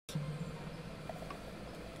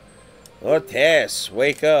Otis,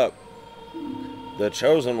 wake up! The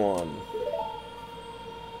chosen one.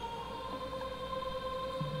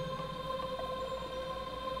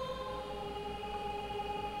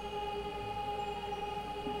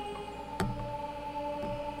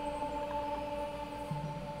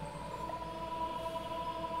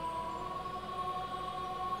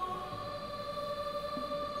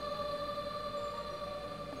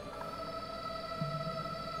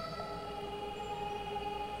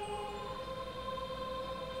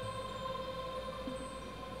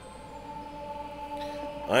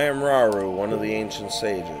 I am Raru, one of the ancient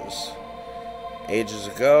sages. Ages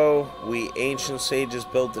ago, we ancient sages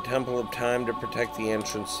built the Temple of Time to protect the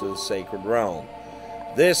entrance to the sacred realm.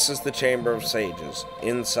 This is the Chamber of Sages,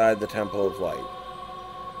 inside the Temple of Light.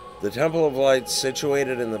 The Temple of Light,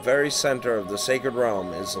 situated in the very center of the sacred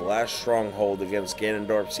realm, is the last stronghold against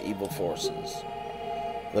Ganondorf's evil forces.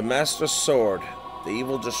 The Master Sword, the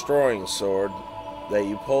evil-destroying sword that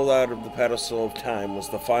you pulled out of the pedestal of time, was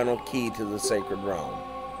the final key to the sacred realm.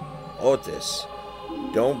 Otis,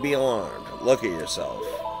 don't be alarmed. Look at yourself.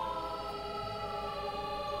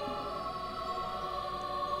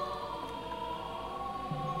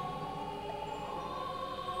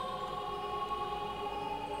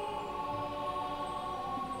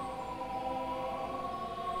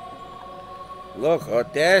 Look,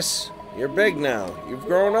 Otis, you're big now. You've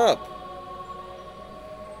grown up.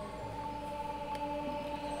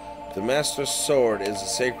 The Master's Sword is a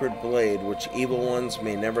sacred blade which evil ones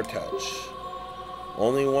may never touch.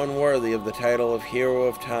 Only one worthy of the title of Hero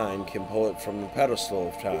of Time can pull it from the pedestal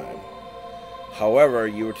of time. However,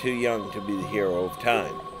 you were too young to be the Hero of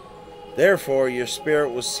Time. Therefore, your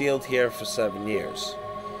spirit was sealed here for 7 years.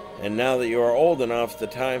 And now that you are old enough, the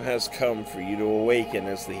time has come for you to awaken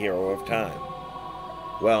as the Hero of Time.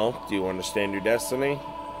 Well, do you understand your destiny?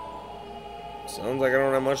 Sounds like I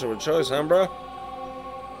don't have much of a choice, huh, bruh?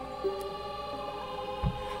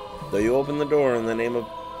 Though you opened the door in the name of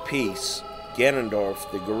peace, Ganondorf,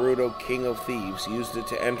 the Gerudo King of Thieves, used it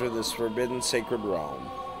to enter this forbidden sacred realm.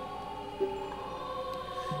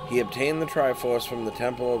 He obtained the Triforce from the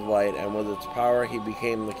Temple of Light, and with its power he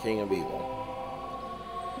became the King of Evil.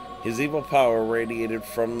 His evil power radiated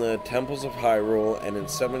from the temples of Hyrule, and in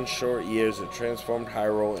 7 short years it transformed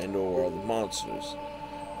Hyrule into a world of monsters.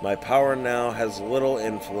 My power now has little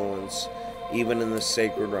influence, even in this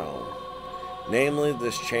sacred realm. Namely,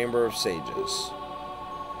 this Chamber of Sages.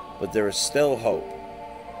 But there is still hope.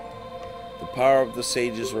 The power of the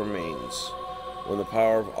sages remains. When the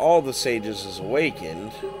power of all the sages is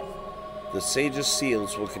awakened, the sages'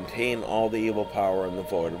 seals will contain all the evil power in the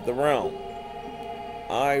void of the realm.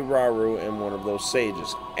 I, Raru, am one of those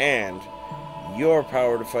sages, and your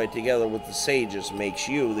power to fight together with the sages makes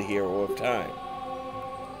you the Hero of Time.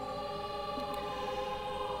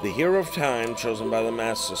 The Hero of Time, chosen by the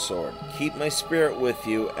Master Sword. Keep my spirit with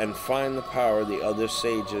you and find the power of the other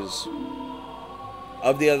sages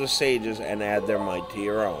and add their might to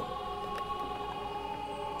your own.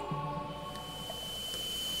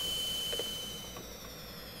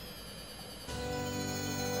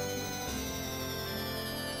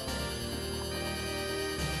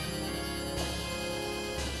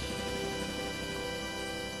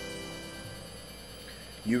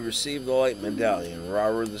 You receive the Light Medallion.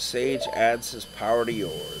 Raru the Sage adds his power to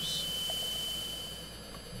yours.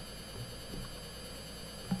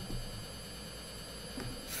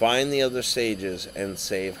 Find the other sages and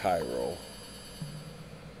save Hyrule.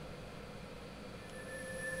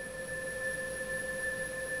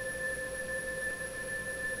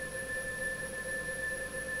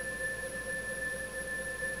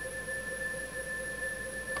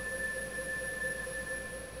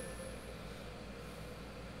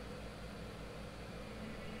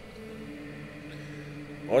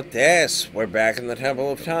 Otis, we're back in the Temple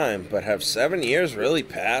of Time, but have 7 years really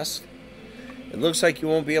passed? It looks like you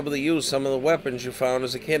won't be able to use some of the weapons you found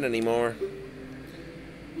as a kid anymore.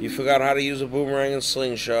 You forgot how to use a boomerang and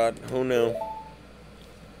slingshot. Who knew?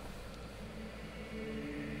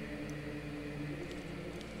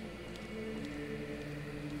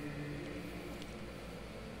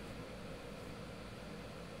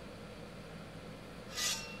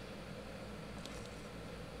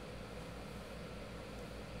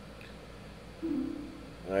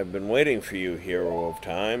 I've been waiting for you, Hero of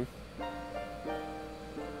Time.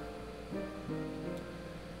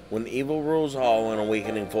 When evil rules all, an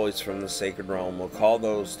awakening voice from the sacred realm will call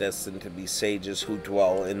those destined to be sages who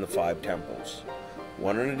dwell in the 5 temples.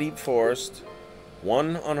 1 in a deep forest,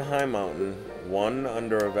 1 on a high mountain, 1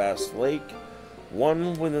 under a vast lake,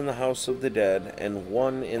 1 within the house of the dead, and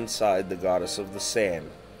 1 inside the goddess of the sand.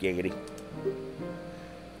 Giggity.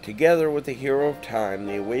 Together with the hero of time,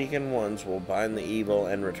 the awakened ones will bind the evil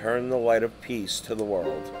and return the light of peace to the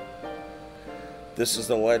world. This is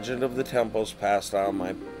the legend of the temples passed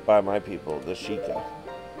on by my people, the Sheikah.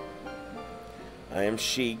 I am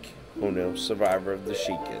Sheik, who knows, survivor of the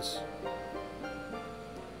Sheikahs.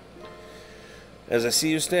 As I see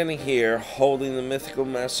you standing here, holding the mythical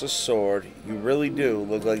master's sword, you really do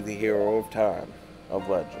look like the hero of time, of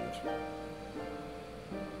legend.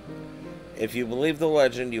 If you believe the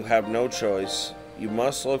legend, you have no choice. You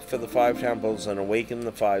must look for the 5 temples and awaken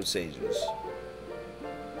the 5 sages.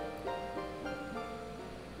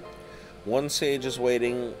 One sage is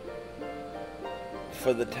waiting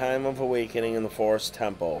for the time of awakening in the forest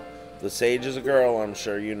temple. The sage is a girl, I'm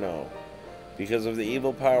sure you know. Because of the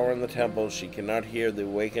evil power in the temple, she cannot hear the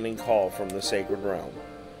awakening call from the sacred realm.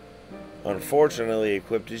 Unfortunately,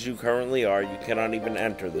 equipped as you currently are, you cannot even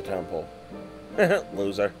enter the temple.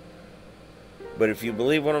 Loser. But if you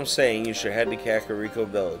believe what I'm saying, you should head to Kakariko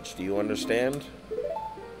Village. Do you understand?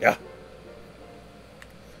 Yeah.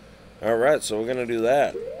 Alright, so we're gonna do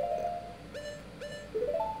that.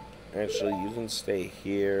 Actually, you can stay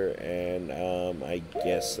here, and I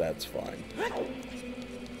guess that's fine.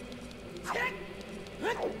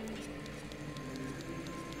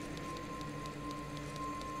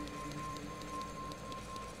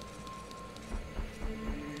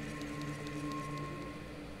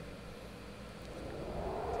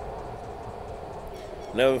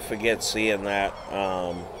 Never forget seeing that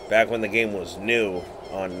back when the game was new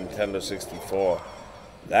on Nintendo 64.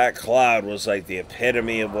 That cloud was like the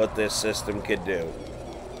epitome of what this system could do.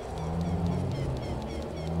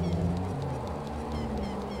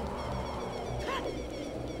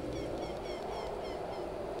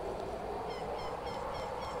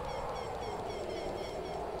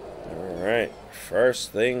 Alright,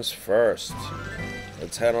 first things first.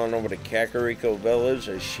 Let's head on over to Kakariko Village,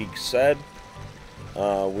 as Sheik said.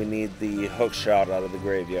 We need the hook shot out of the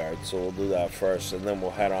graveyard, so we'll do that first, and then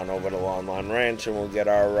we'll head on over to Lon Lon Ranch and we'll get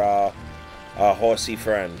our horsey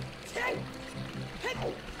friend.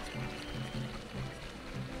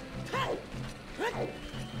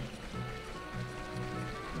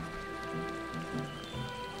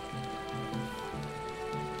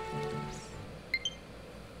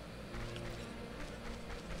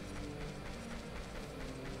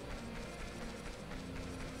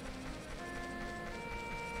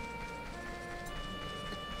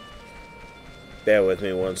 Bear with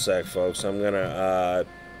me one sec, folks. I'm gonna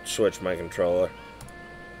switch my controller.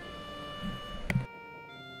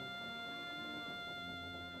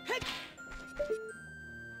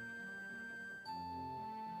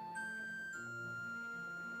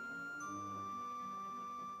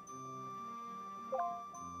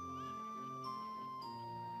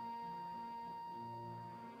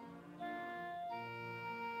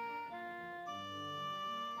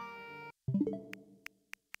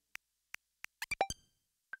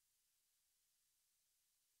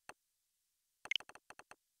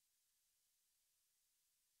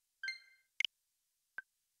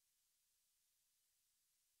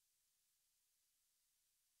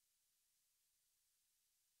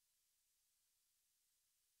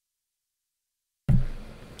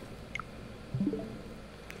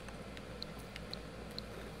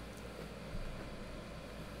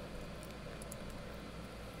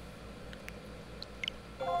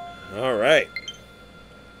 Alright.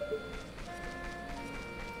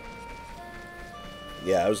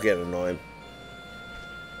 Yeah, I was getting annoying.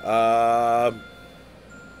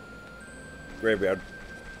 Graveyard.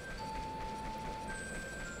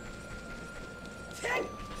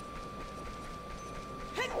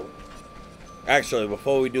 Actually,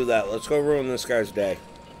 before we do that, let's go ruin this guy's day.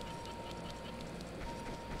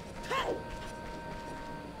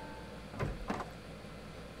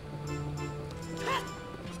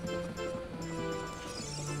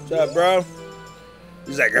 What's up, bro?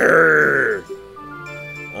 He's like, "Grrr."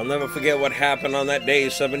 I'll never forget what happened on that day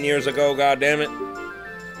 7 years ago, goddammit.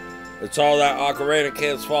 It's all that Ocarina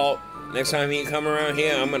kid's fault. Next time he come around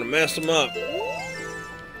here, I'm gonna mess him up.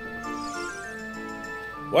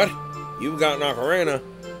 What? You've got an Ocarina?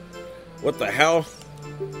 What the hell?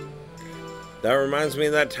 That reminds me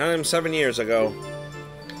of that time 7 years ago.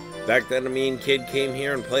 Back then, a mean kid came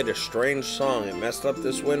here and played a strange song. It messed up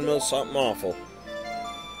this windmill something awful.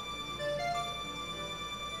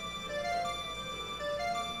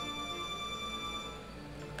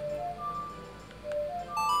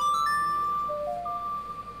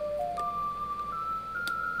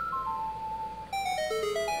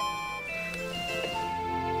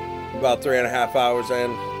 About 3.5 hours in,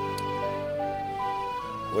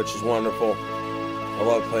 which is wonderful. I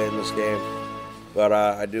love playing this game. But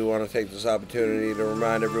I do want to take this opportunity to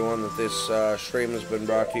remind everyone that this stream has been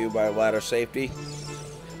brought to you by Ladder Safety.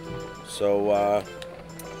 So,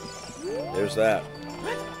 there's that.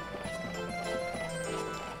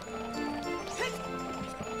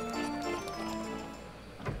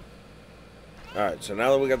 Alright, so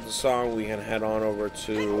now that we got the song, we can head on over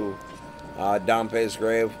to Dompe's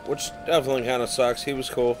grave, which definitely kind of sucks. He was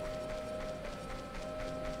cool.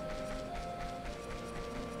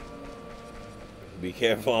 Be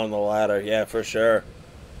careful on the ladder. Yeah, for sure.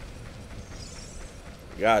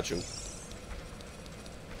 Got you.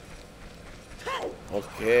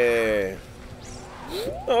 Okay.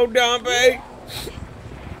 Oh, Dompe!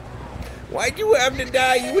 Why'd you have to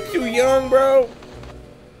die? You were too young, bro.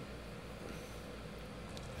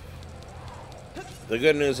 The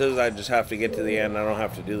good news is I just have to get to the end. I don't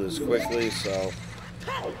have to do this quickly, so...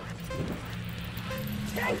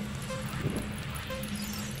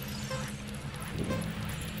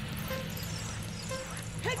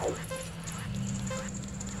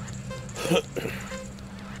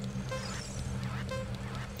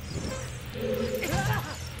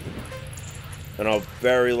 And I'll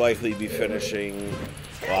very likely be finishing...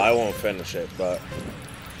 Well, I won't finish it, but...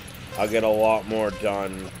 I'll get a lot more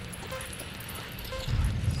done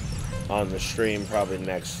on the stream probably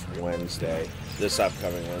next Wednesday. This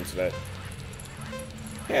upcoming Wednesday.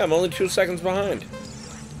 Yeah, I'm only 2 seconds behind.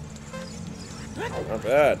 Not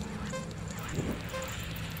bad.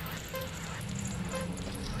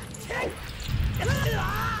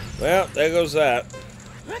 Well, there goes that.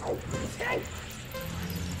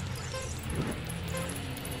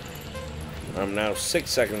 I'm now 6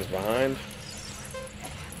 seconds behind.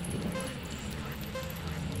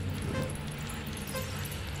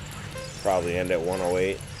 Probably end at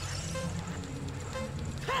 108.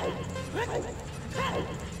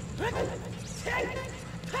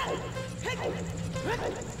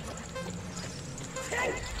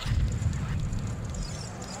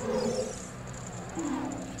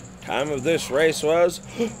 Time of this race was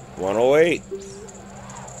 108.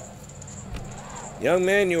 Young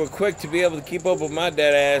man, you were quick to be able to keep up with my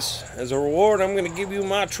dead ass. As a reward, I'm going to give you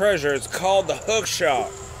my treasure. It's called the hook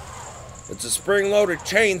shot. It's a spring-loaded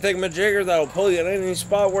chain thingamajigger that'll pull you at any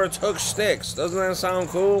spot where its hook sticks. Doesn't that sound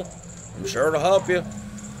cool? I'm sure it'll help you.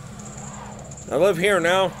 I live here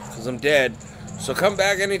now, because I'm dead. So come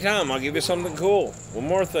back anytime. I'll give you something cool. One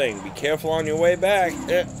more thing. Be careful on your way back.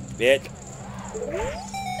 Bitch.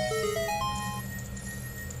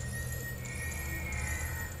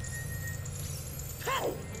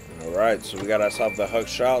 Alright, so we got ourselves the hook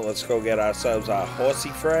shot. Let's go get ourselves our horsey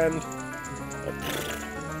friend.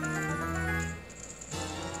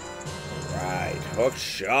 Right, hook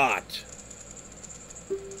shot.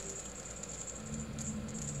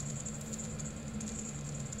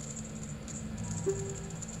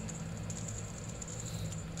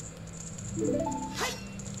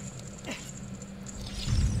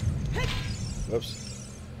 Whoops.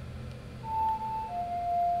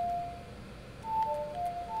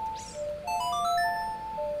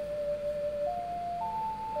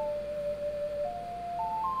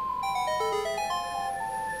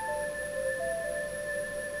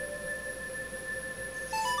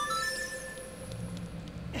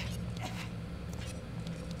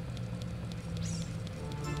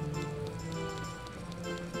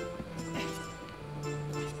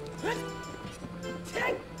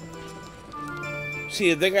 See,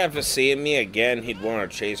 you'd think after seeing me again, he'd want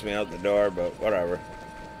to chase me out the door, but whatever.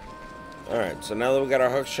 Alright, so now that we got our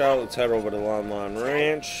hook shot, let's head over to Lon Lon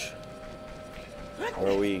Ranch,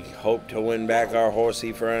 where we hope to win back our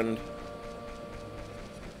horsey friend.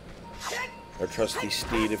 Our trusty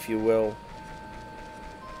steed, if you will.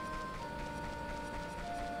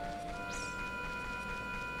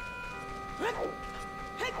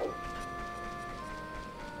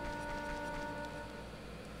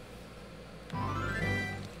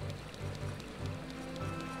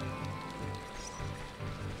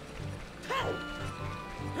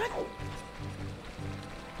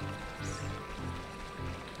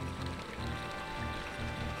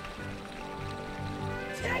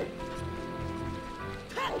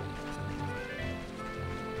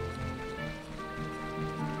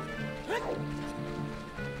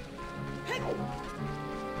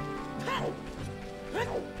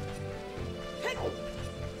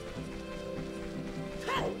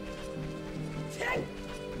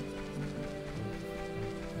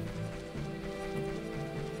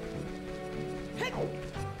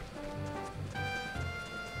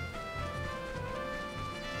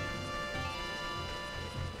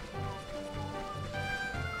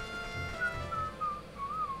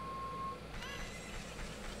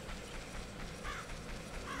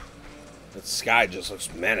 That sky just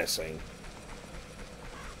looks menacing.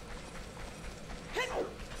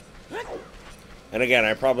 And again,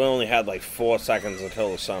 I probably only had like 4 seconds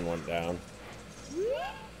until the sun went down.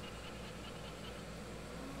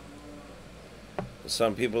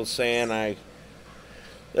 Some people saying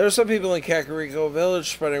there are some people in Kakariko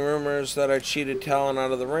Village spreading rumors that I cheated Talon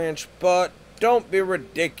out of the ranch, but don't be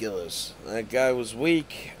ridiculous. That guy was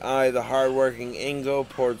weak. I, the hardworking Ingo,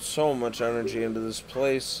 poured so much energy into this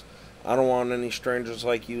place. I don't want any strangers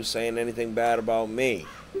like you saying anything bad about me.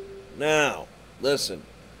 Now, listen.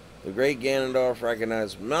 The great Ganondorf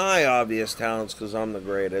recognized my obvious talents because I'm the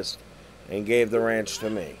greatest and gave the ranch to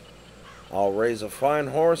me. I'll raise a fine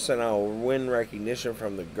horse and I'll win recognition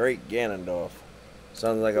from the great Ganondorf.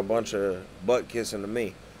 Sounds like a bunch of butt kissing to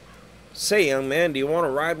me. Say, young man, do you want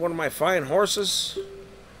to ride one of my fine horses?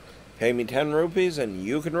 Pay me 10 rupees and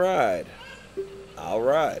you can ride. I'll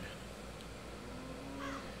ride.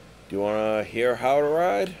 Do you want to hear how to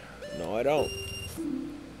ride? No, I don't.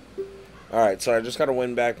 Alright, so I just got to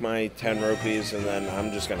win back my 10 rupees and then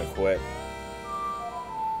I'm just going to quit.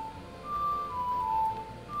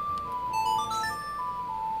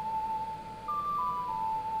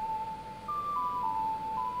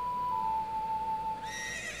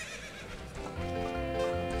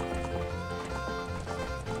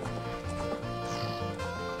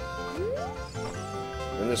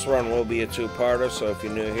 And this run will be a 2-parter, so if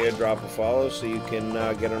you're new here, drop a follow so you can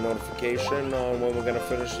get a notification on when we're going to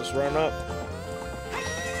finish this run up.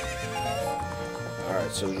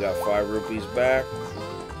 Alright, so we got 5 rupees back.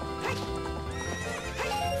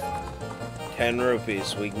 10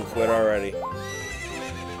 rupees, we can quit already.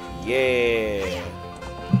 Yeah!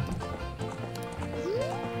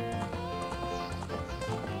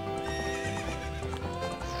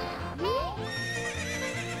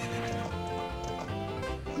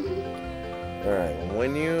 Alright,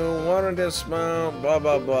 when you want to dismount, blah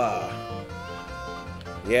blah blah.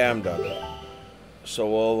 Yeah, I'm done. So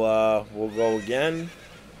we'll go again.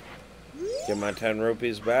 Get my 10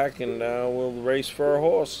 rupees back and we'll race for a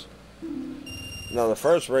horse. No, the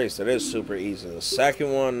first race, it is super easy. The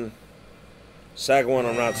second one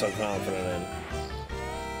I'm not so confident in.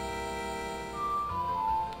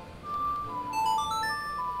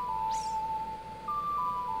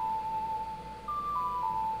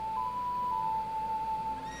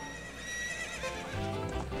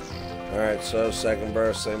 Alright, so second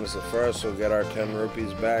burst, same as the first. We'll get our 10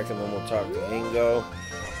 rupees back and then we'll talk to Ingo.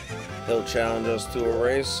 He'll challenge us to a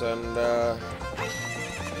race and alright,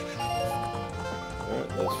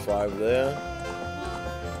 there's 5 there.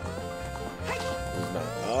 He's not.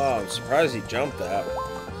 Oh, I'm surprised he jumped that.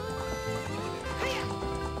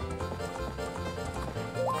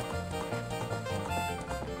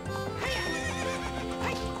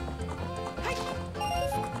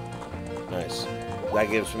 Nice. That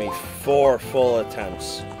gives me 4 full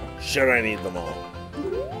attempts, should I need them all.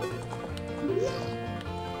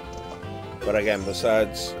 But again,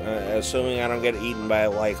 besides, assuming I don't get eaten by a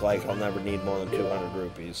like, I'll never need more than 200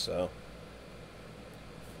 rupees, so.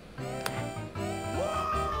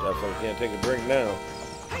 Definitely can't take a drink now.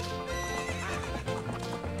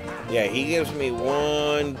 Yeah, he gives me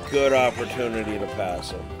one good opportunity to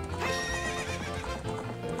pass him.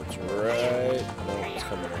 That's right. No, it's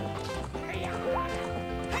coming out.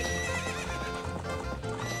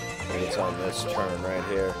 It's on this turn right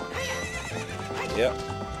here. Yep.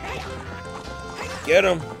 Get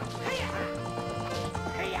him.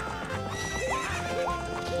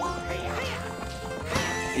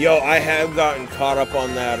 Yo, I have gotten caught up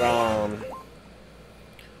on that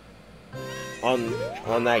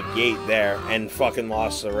on that gate there and fucking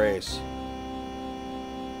lost the race.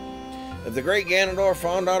 If the great Ganondorf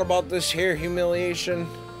found out about this here humiliation,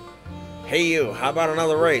 hey you, how about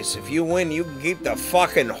another race? If you win, you can keep the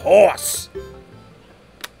fucking horse.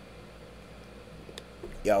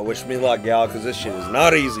 Yo, wish me luck, gal, because this shit is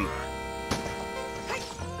not easy.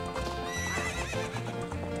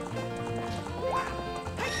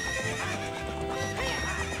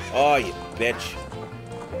 Oh, you bitch.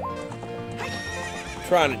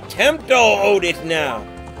 Trying to tempt old Otis now.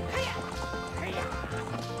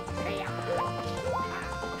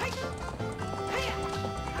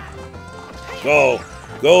 Go.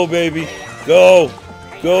 Go, baby. Go.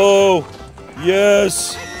 Go.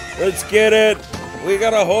 Yes. Let's get it. We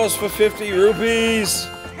got a horse for 50 rupees.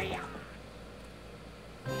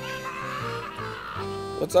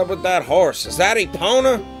 What's up with that horse? Is that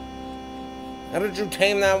Epona? How did you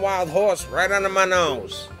tame that wild horse right under my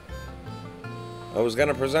nose? I was going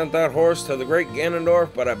to present that horse to the great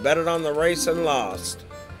Ganondorf, but I betted on the race and lost.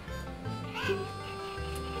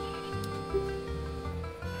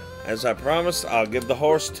 As I promised, I'll give the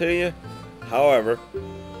horse to you. However,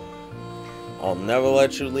 I'll never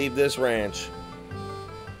let you leave this ranch.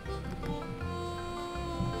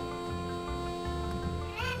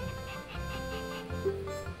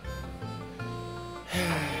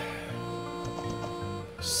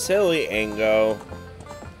 Silly Ingo.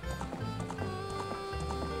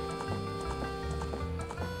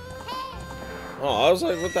 Oh, I was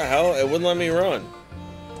like, what the hell? It wouldn't let me run.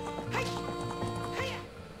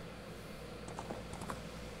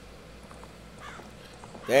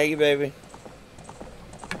 Thank you, baby.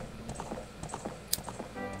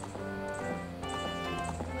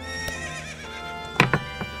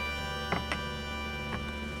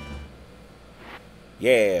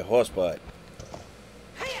 Yeah, horse butt.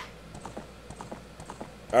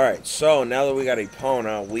 Alright, so now that we got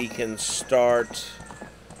Epona, we can start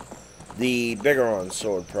the Biggeron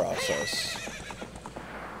sword process,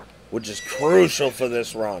 which is crucial for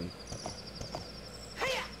this run.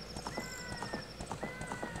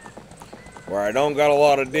 Where I don't got a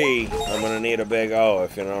lot of D, I'm going to need a big O,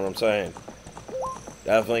 if you know what I'm saying.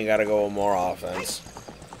 Definitely got to go with more offense.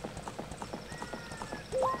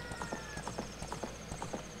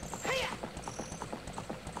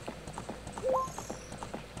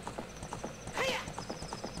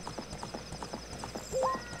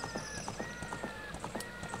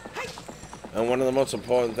 And one of the most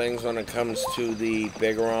important things when it comes to the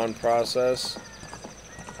Biggeron process,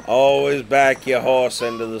 always back your horse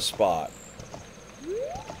into the spot.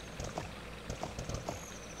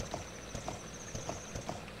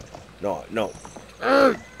 No, no.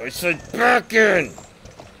 I said back in!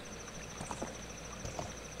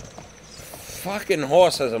 Fucking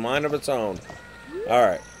horse has a mind of its own.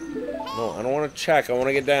 Alright. No, I don't want to check. I want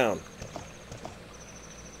to get down.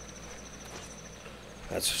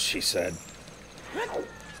 That's what she said.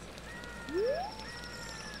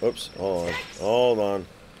 Oops. Hold on. Hold on.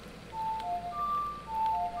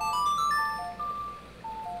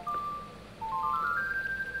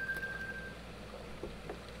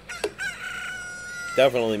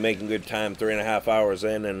 Definitely making good time, 3.5 hours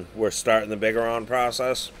in, and we're starting the Biggeron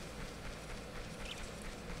process.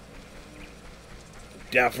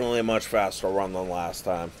 Definitely a much faster run than last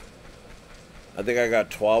time. I think I got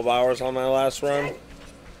 12 hours on my last run.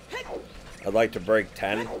 I'd like to break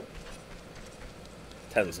 10.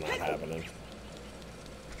 10's not happening.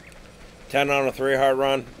 10 on a 3-hard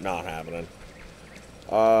run? Not happening.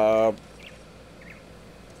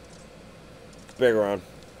 Biggeron.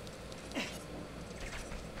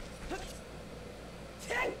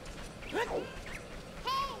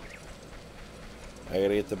 I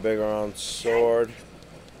gotta get the Biggeron sword.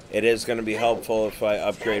 It is going to be helpful if I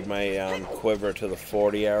upgrade my quiver to the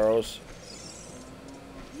 40 arrows.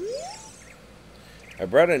 I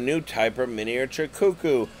bred a new type of miniature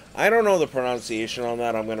cuckoo. I don't know the pronunciation on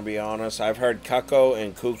that, I'm going to be honest. I've heard cuckoo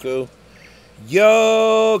and cuckoo.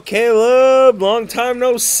 Yo, Caleb! Long time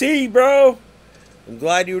no see, bro! I'm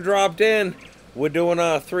glad you dropped in. We're doing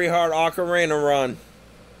a 3-hard Ocarina run.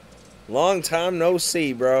 Long time no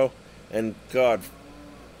see, bro. And God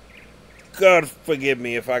forgive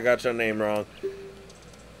me if I got your name wrong.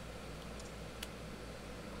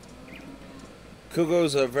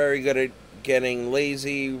 Cuckoos are very good at getting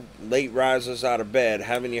lazy, late risers out of bed.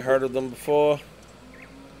 Haven't you heard of them before?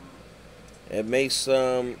 It makes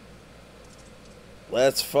them...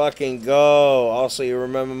 Let's fucking go. Also, you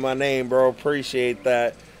remember my name, bro. Appreciate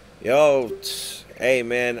that. Yo, hey,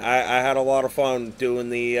 man. I had a lot of fun doing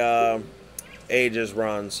the Ages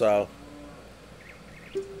run, so...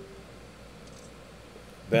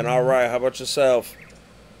 Been alright. How about yourself?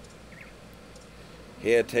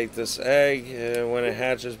 Here, take this egg. When it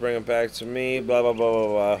hatches, bring it back to me. Blah, blah, blah, blah,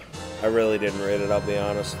 blah. I really didn't read it, I'll be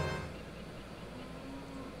honest.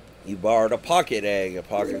 You borrowed a pocket egg. A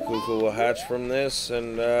pocket cuckoo will hatch from this,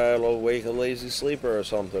 and it'll wake a lazy sleeper or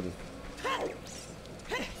something.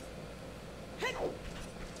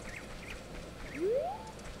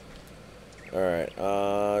 Alright,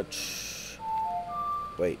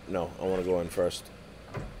 wait, no, I want to go in first.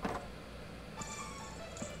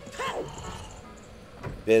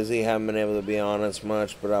 Busy, haven't been able to be on as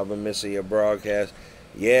much, but I've been missing your broadcast.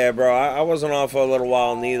 Yeah, bro, I wasn't on for a little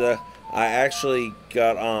while neither. I actually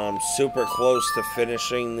got super close to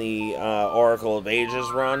finishing the Oracle of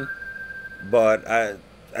Ages run, but I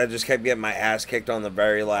just kept getting my ass kicked on the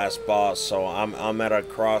very last boss, so I'm at a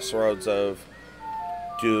crossroads of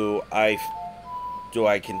do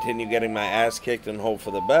I continue getting my ass kicked and hope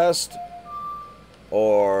for the best,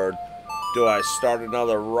 or do I start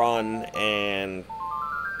another run and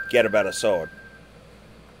get a better sword?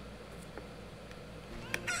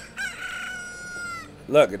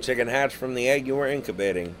 Look, a chicken hatched from the egg you were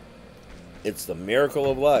incubating. It's the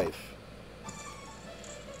miracle of life.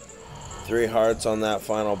 3 hearts on that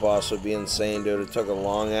final boss would be insane, dude. It took a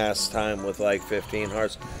long-ass time with like 15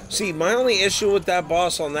 hearts. See, my only issue with that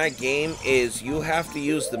boss on that game is you have to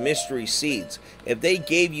use the mystery seeds. If they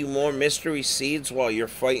gave you more mystery seeds while you're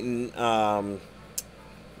fighting,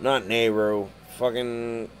 not Nehru,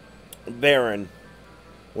 fucking Baron,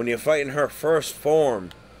 when you're fighting her first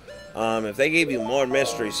form, if they gave you more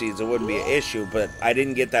mystery seeds, it wouldn't be an issue, but I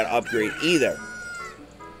didn't get that upgrade either.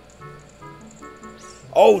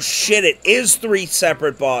 Oh shit, it is 3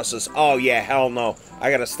 separate bosses. Oh yeah, hell no.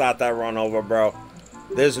 I gotta start that run over, bro.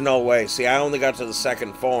 There's no way. See, I only got to the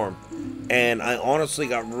 2nd form. And I honestly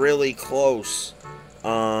got really close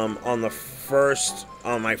on my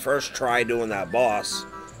first try doing that boss.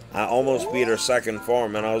 I almost beat her 2nd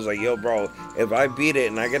form, and I was like, yo, bro, if I beat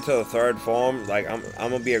it and I get to the 3rd form, like, I'm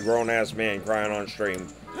gonna be a grown-ass man crying on stream.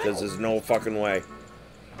 Because there's no fucking way.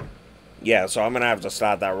 Yeah, so I'm gonna have to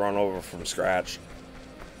start that run over from scratch.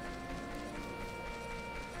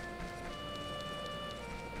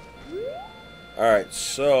 Alright,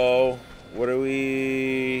 so, what do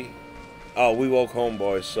we... Oh, we woke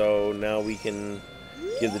homeboy, so now we can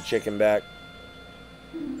give the chicken back.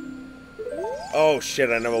 Oh, shit,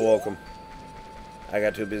 I never woke him. I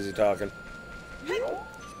got too busy talking.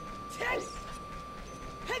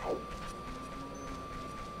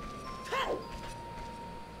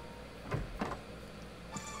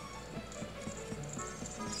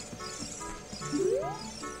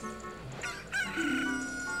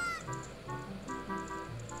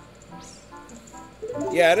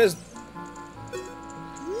 Yeah, it is.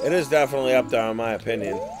 It is definitely up there in my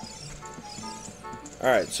opinion. All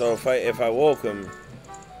right, so if I woke him,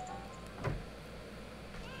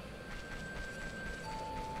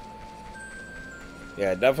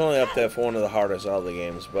 yeah, definitely up there for one of the hardest Zelda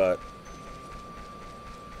games. But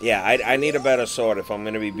yeah, I need a better sword if I'm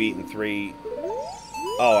gonna be beating 3.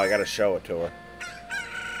 Oh, I gotta show it to her.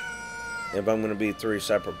 If I'm gonna beat 3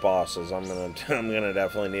 separate bosses, I'm gonna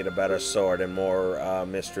definitely need a better sword and more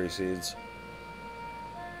mystery seeds.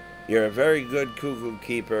 You're a very good cuckoo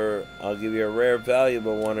keeper. I'll give you a rare,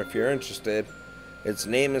 valuable one if you're interested. Its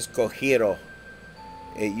name is Kohiro.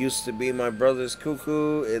 It used to be my brother's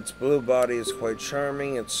cuckoo. Its blue body is quite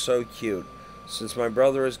charming. It's so cute. Since my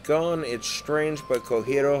brother is gone, it's strange, but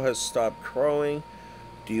Kohiro has stopped crowing.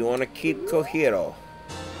 Do you want to keep Kohiro?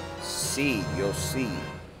 See, you'll see.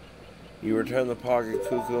 You return the pocket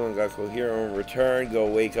cuckoo and got Kohiro in return. Go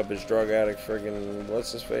wake up his drug addict friggin'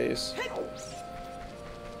 what's his face?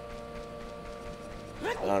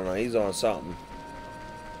 I don't know, he's on something.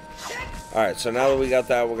 Alright, so now that we got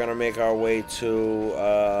that, we're gonna make our way to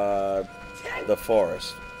the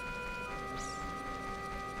forest.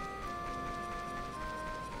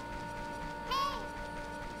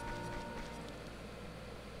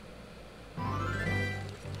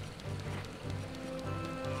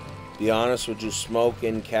 Be honest, would you smoke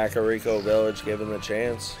in Kakariko Village given the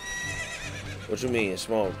chance? What you mean, you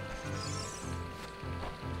smoke?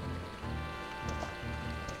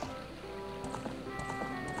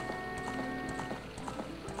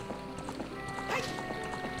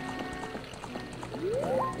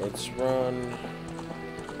 Let's run.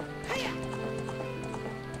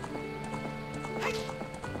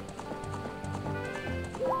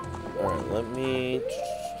 Alright, let me...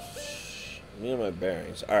 Need my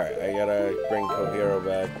bearings. Alright, I gotta bring Kohiro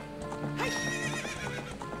back.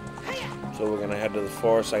 So we're gonna head to the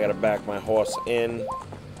forest. I gotta back my horse in.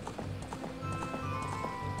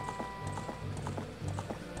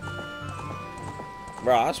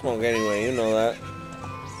 Bro, I smoke anyway, you know that.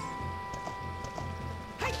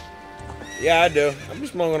 Yeah, I do. I'm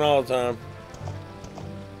smoking all the time.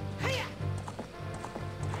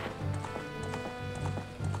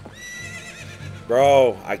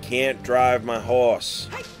 Bro, I can't drive my horse.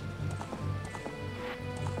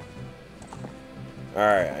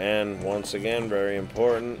 Alright, and once again, very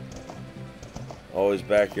important. Always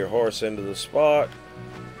back your horse into the spot.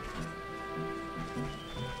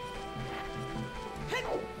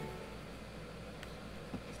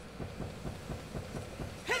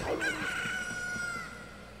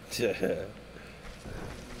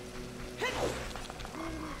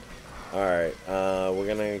 Alright, we're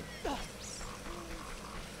gonna...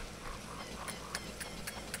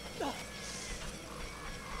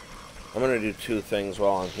 I'm gonna do 2 things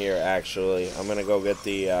while I'm here, actually. I'm gonna go get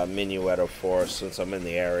the Minuet of Forest since I'm in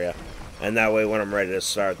the area. And that way, when I'm ready to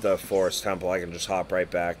start the Forest Temple, I can just hop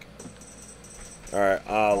right back. Alright,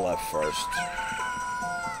 I'll left first.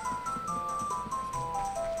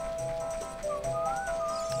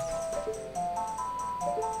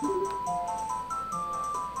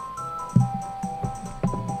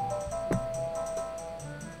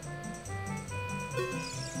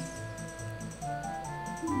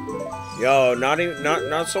 Yo,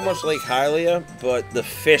 not so much Lake Hylia, but the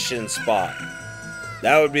fishing spot.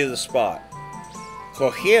 That would be the spot.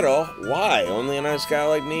 Cojero, why? Only a nice guy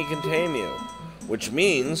like me can tame you. Which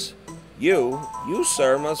means, you,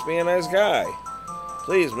 sir, must be a nice guy.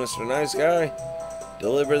 Please, Mr. Nice Guy,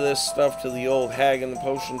 deliver this stuff to the old hag in the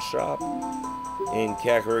potion shop in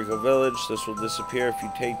Kakariko Village. This will disappear if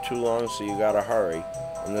you take too long, so you gotta hurry.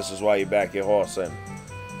 And this is why you back your horse in.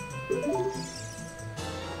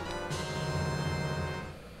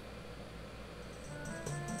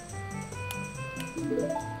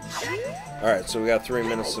 Alright, so we got 3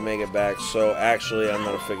 minutes to make it back. So actually, I'm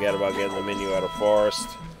going to forget about getting the menu out of Forest,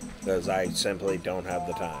 because I simply don't have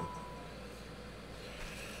the time.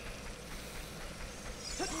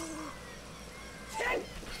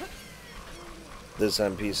 This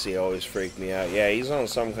NPC always freaked me out. Yeah, he's on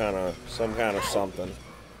some kind of something.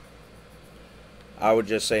 I would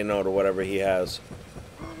just say no to whatever he has.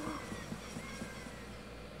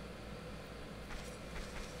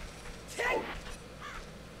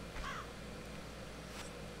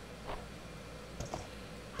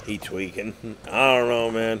 He tweaking. I don't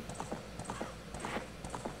know, man.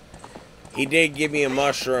 He did give me a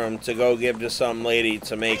mushroom to go give to some lady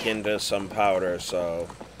to make into some powder, so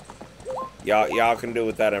y'all can do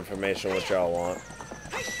with that information what y'all want.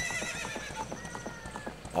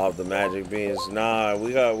 Off the magic beans. Nah,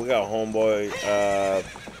 we got homeboy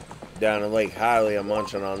down in Lake Hylia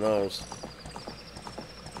munching on those.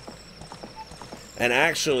 And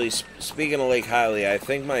actually, speaking of Lake Hylia, I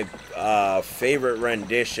think my favorite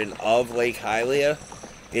rendition of Lake Hylia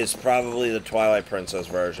is probably the Twilight Princess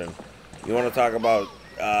version. You want to talk about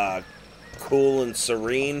cool and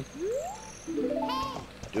serene?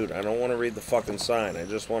 Dude, I don't want to read the fucking sign. I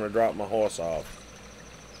just want to drop my horse off.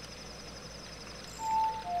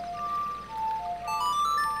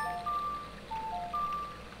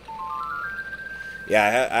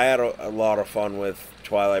 Yeah, I had a lot of fun with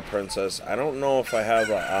Twilight Princess. I don't know if I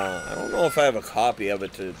have a copy of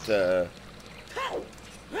it to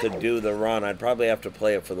do the run. I'd probably have to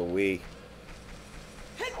play it for the Wii.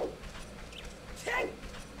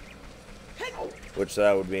 Which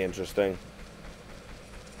that would be interesting.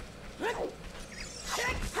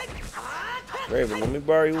 Raven, let me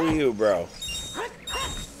borrow your Wii U, bro.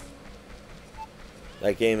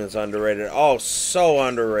 That game is underrated. Oh, so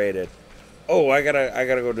underrated. Oh, I gotta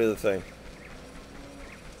go do the thing.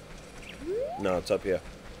 No, it's up here.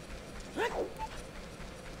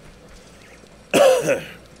 I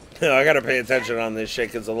gotta pay attention on this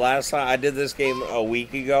shit, because the last time I did this game a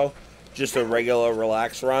week ago, just a regular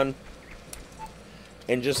relax run,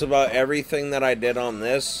 and just about everything that I did on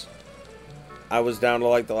this, I was down to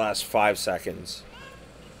like the last 5 seconds.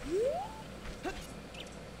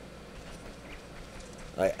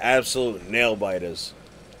 Like absolute nail biters.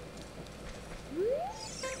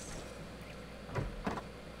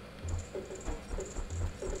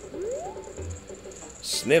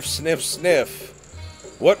 Sniff, sniff,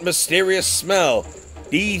 sniff. What mysterious smell?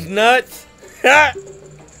 These nuts? Ha!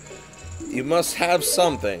 You must have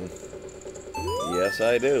something. Yes,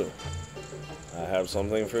 I do. I have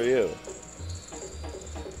something for you.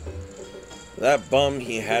 That bum,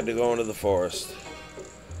 he had to go into the forest.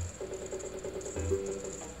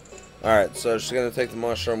 Alright, so she's going to take the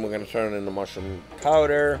mushroom. We're going to turn it into mushroom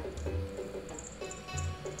powder.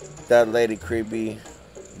 That lady creepy.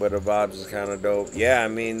 But her vibes is kind of dope. Yeah, I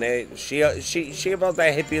mean, she about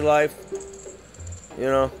that hippie life, you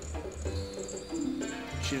know.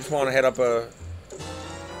 She just want to head up a,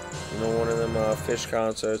 one of them fish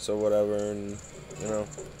concerts or whatever, and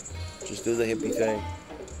just do the hippie thing.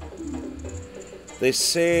 They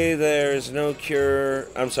say there is no cure.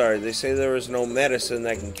 I'm sorry. They say there is no medicine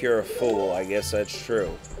that can cure a fool. I guess that's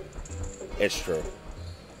true. It's true.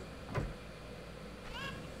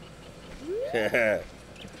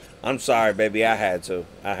 I'm sorry, baby. I had to.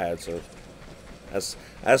 That's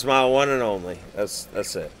my one and only.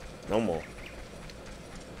 That's it. No more.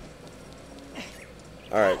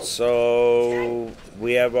 Alright, so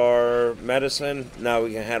we have our medicine. Now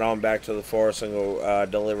we can head on back to the forest and go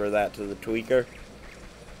deliver that to the tweaker.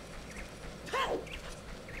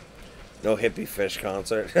 No hippie fish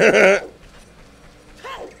concert. It's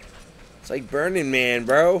like Burning Man,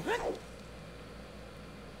 bro.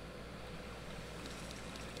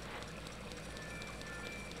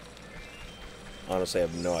 Honestly, I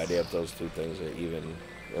have no idea if those two things are even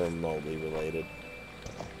remotely related.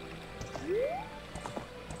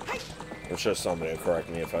 I'm sure somebody will correct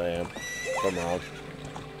me if I am. If I'm wrong.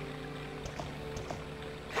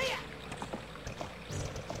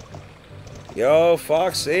 Yo,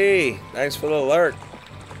 Foxy! Thanks for the alert.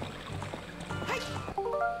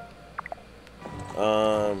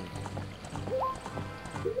 What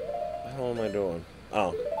the hell am I doing?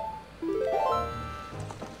 Oh.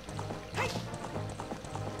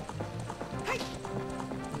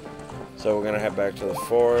 So we're gonna head back to the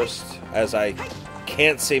forest, as I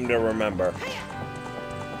can't seem to remember.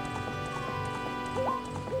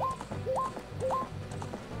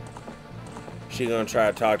 She's gonna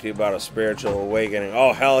try to talk to you about a spiritual awakening.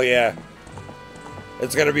 Oh, hell yeah.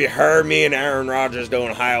 It's gonna be her, me, and Aaron Rodgers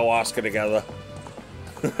doing ayahuasca together.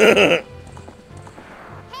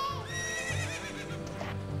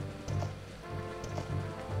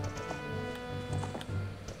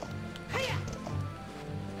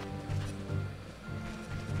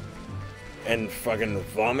 And fucking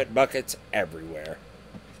vomit buckets everywhere.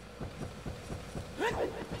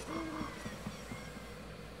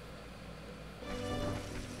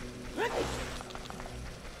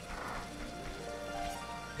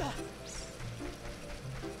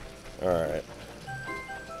 Alright.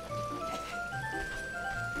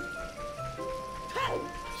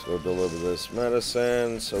 Let's go deliver this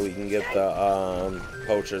medicine so we can get the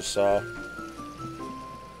poacher's saw.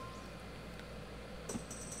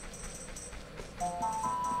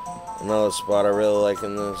 Another spot I really like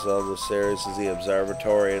in this series is the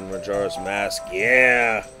observatory and Majora's Mask.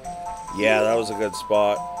 Yeah! Yeah, that was a good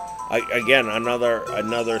spot. Again,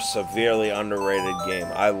 another severely underrated game.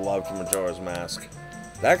 I loved Majora's Mask.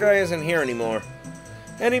 That guy isn't here anymore.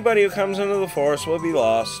 Anybody who comes into the forest will be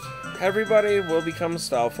lost. Everybody will become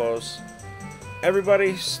Stalfos.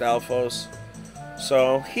 Everybody Stalfos.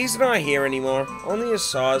 So, he's not here anymore. Only his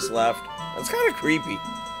saw is left. That's kind of creepy.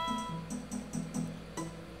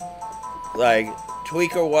 Like,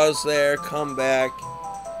 Tweaker was there, come back.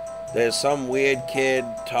 There's some weird kid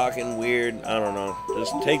talking weird. I don't know.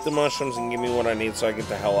 Just take the mushrooms and give me what I need so I get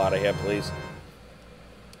the hell out of here, please.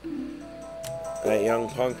 That young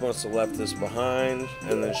punk must have left this behind.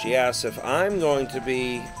 And then she asks if I'm going to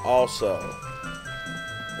be also.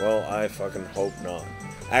 Well, I fucking hope not.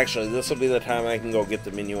 Actually, this will be the time I can go get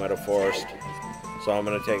the Minuetta Forest. So I'm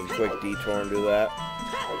going to take a quick detour and do that.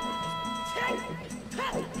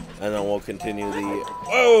 And then we'll continue the...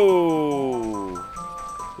 Whoa!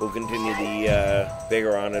 We'll continue the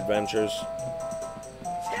Biggeron adventures.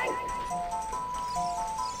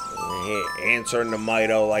 Answering to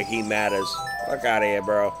Mito like he matters. Fuck out of here,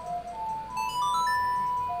 bro.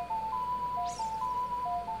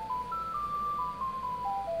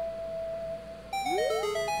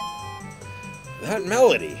 That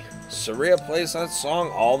melody. Saria plays that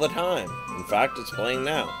song all the time. In fact, it's playing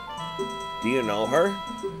now. Do you know her?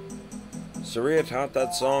 Saria taught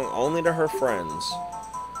that song only to her friends.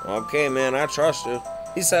 Okay, man, I trust you.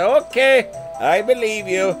 He said, okay, I believe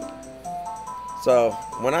you. So,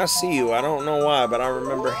 when I see you, I don't know why, but I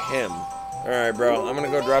remember him. Alright, bro, I'm gonna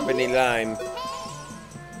go drop any lime.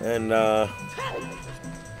 And,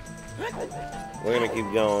 we're gonna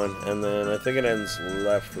keep going. And then I think it ends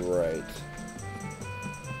left, right.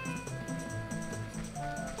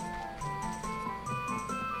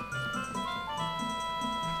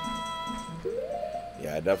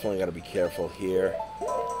 Yeah, I definitely gotta be careful here.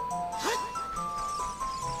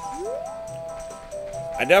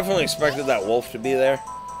 I definitely expected that wolf to be there.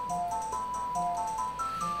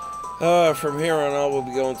 From here on out, we'll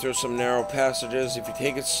be going through some narrow passages. If you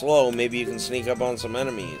take it slow, maybe you can sneak up on some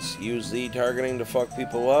enemies. Use the targeting to fuck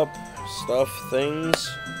people up, stuff, things.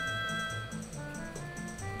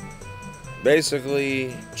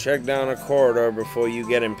 Basically, check down a corridor before you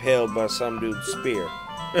get impaled by some dude's spear.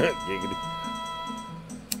 Giggity.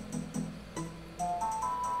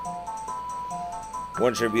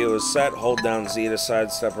 Once your view is set, hold down Z to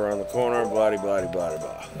sidestep around the corner, blah blah blah blah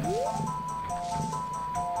blah.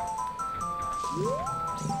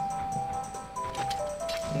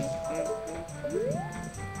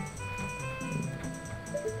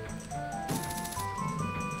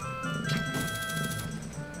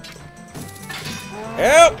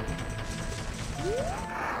 Help!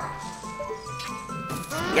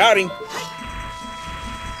 Got him.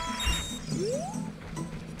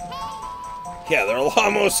 Yeah, they're a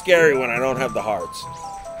lot more scary when I don't have the hearts.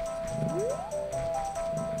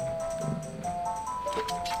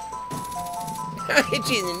 I hit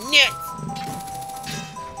you in the nuts.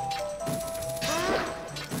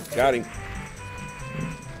 Got him.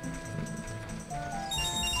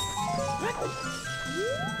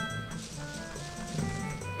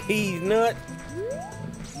 He's nut.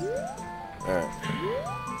 Alright.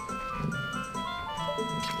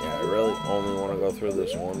 Yeah, I really only want to go through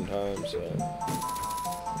this one time, so...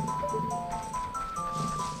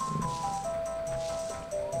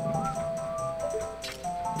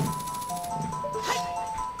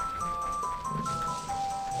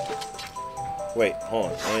 Wait, hold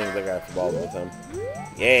on. I don't even think I have to bother with him.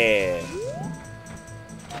 Yeah.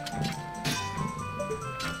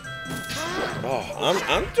 Oh,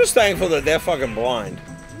 I'm just thankful that they're fucking blind.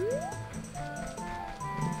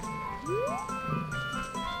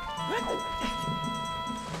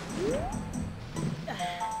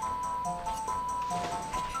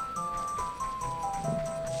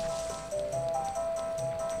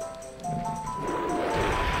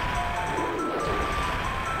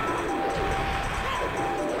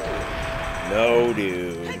 No,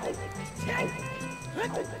 dude.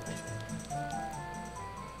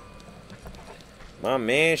 My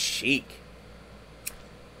man, Sheik.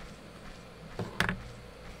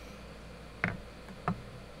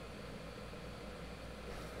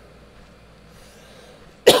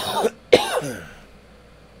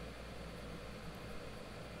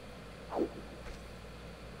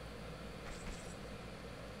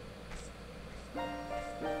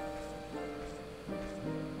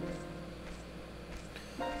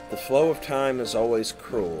 The flow of time is always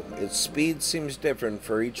cruel. Its speed seems different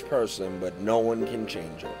for each person, but no one can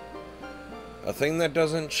change it. A thing that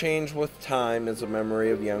doesn't change with time is a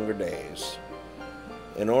memory of younger days.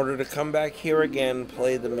 In order to come back here again,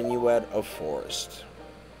 play the Minuet of Forest.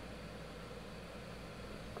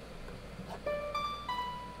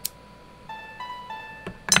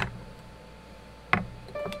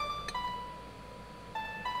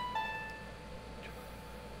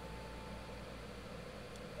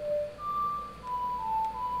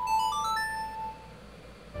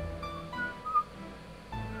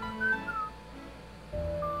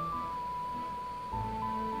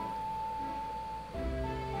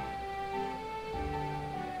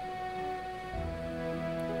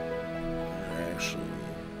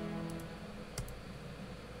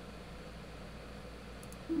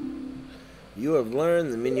 You have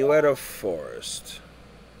learned the Minuet of Forest.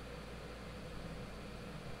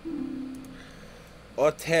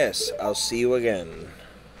 Ortes, I'll see you again.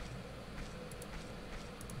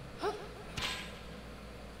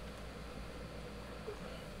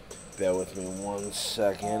 Bear with me 1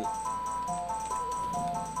 second.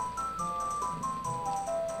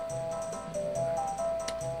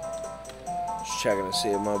 Just checking to see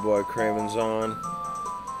if my boy Craven's on.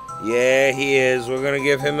 Yeah, he is. We're gonna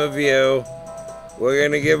give him a view. We're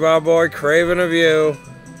gonna give our boy Craven a view.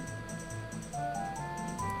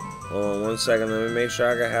 Hold on 1 second. Let me make sure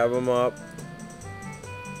I can have him up.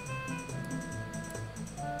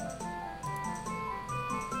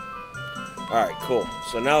 Alright, cool.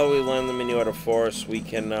 So now that we learned the Minuet of Forest, we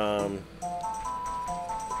can head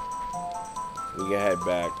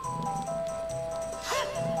back.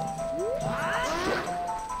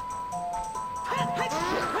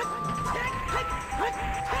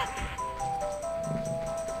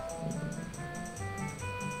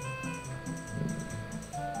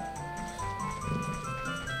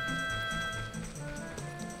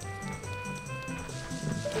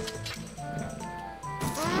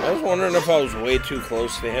 I was wondering if I was way too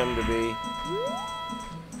close to him to be.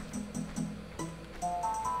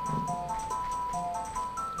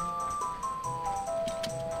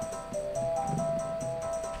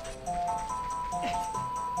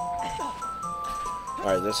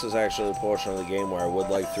 Alright, this is actually a portion of the game where I would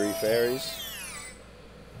like 3 fairies.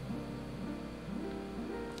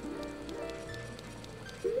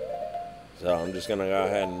 So I'm just gonna go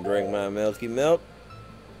ahead and drink my milky milk.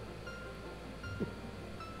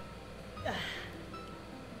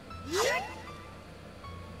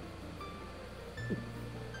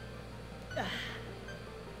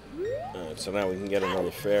 Alright, so now we can get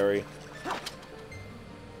another fairy.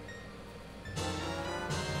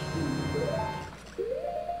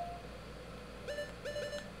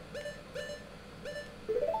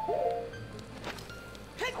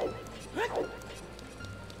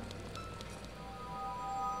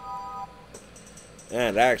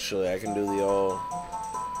 And actually, I can do the old...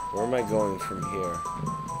 Where am I going from here?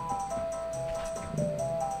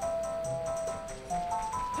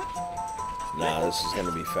 Nah, this is going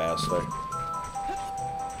to be faster.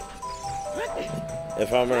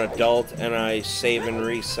 If I'm an adult and I save and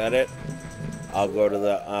reset it, I'll go to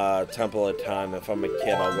the Temple of Time. If I'm a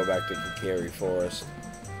kid, I'll go back to Kakiri Forest.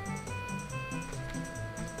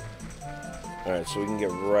 Alright, so we can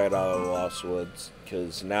get right out of the Lost Woods,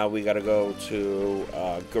 because now we gotta go to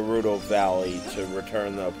Gerudo Valley to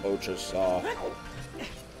return the Poacher's Saw.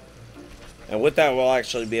 And with that, we'll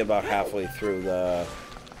actually be about halfway through the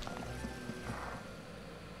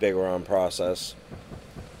Biggeron process.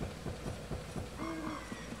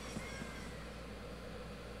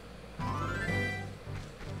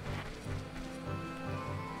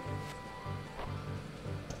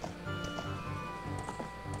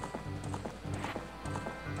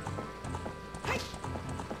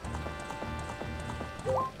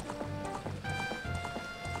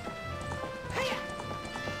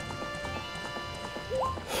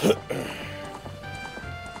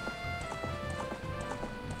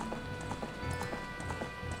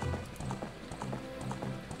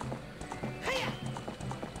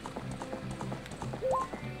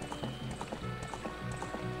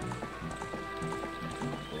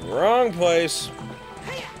 wrong place.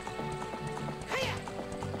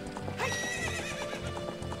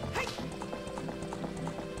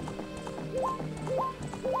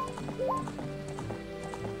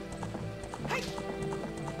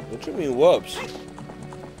 What do you mean, whoops?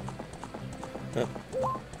 Huh.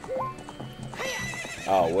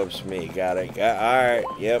 Oh, whoops me. Got it. Alright,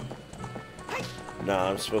 yep. No,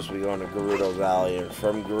 I'm supposed to be going to Gerudo Valley, and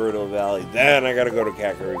from Gerudo Valley, then I gotta go to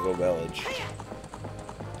Kakariko Village.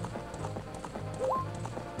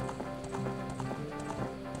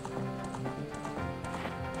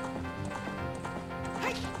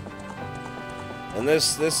 And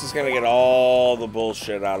this is gonna get all the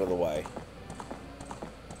bullshit out of the way.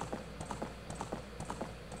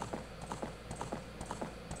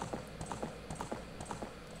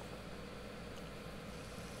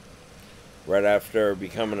 Right after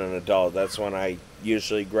becoming an adult, that's when I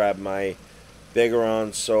usually grab my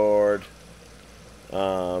Biggeron sword,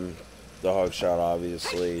 the hog shot,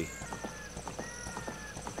 obviously.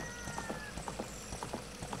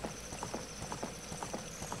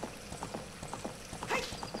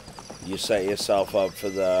 You set yourself up for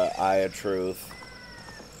the Eye of Truth.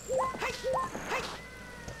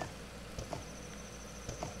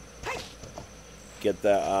 Get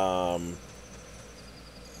the,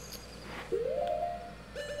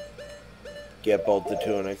 get both the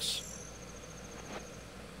tunics.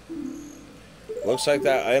 Looks like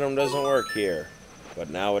that item doesn't work here, but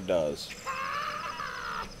now it does.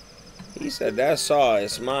 He said that saw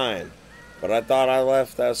is mine, but I thought I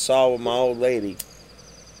left that saw with my old lady.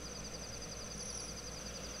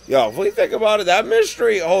 Yo, if we think about it, that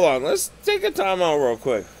mystery, hold on, let's take a time out real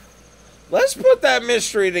quick. Let's put that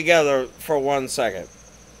mystery together for 1 second.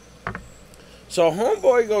 So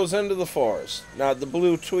homeboy goes into the forest. Now the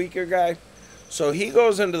blue tweaker guy, so he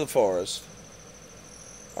goes into the forest.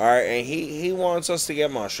 Alright, and he wants us to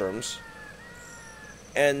get mushrooms.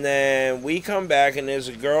 And then we come back and there's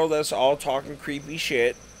a girl that's all talking creepy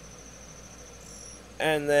shit.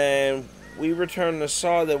 And then we return the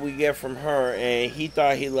saw that we get from her, and he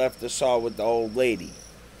thought he left the saw with the old lady.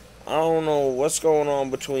 I don't know what's going on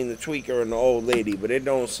between the tweaker and the old lady, but it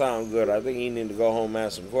don't sound good. I think you need to go home and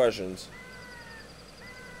ask some questions.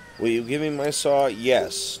 Will you give me my saw?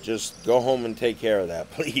 Yes. Just go home and take care of that,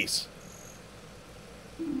 please.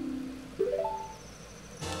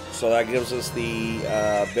 So that gives us the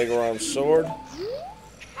Biggeron sword.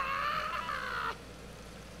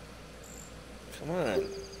 Come on.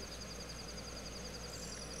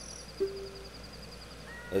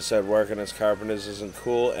 They said working as carpenters isn't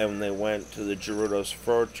cool, and they went to the Gerudo's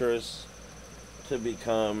fortress to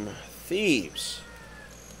become thieves.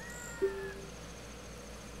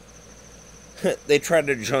 They tried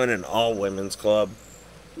to join an all-women's club.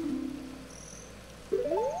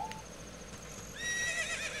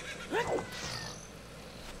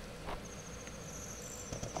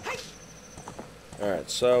 Alright,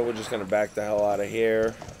 so we're just going to back the hell out of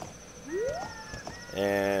here.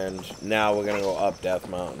 And now we're going to go up Death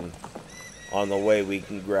Mountain. On the way we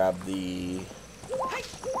can grab the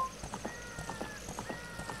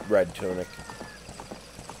red tunic.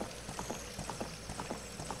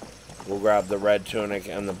 We'll grab the red tunic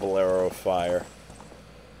and the bolero of fire.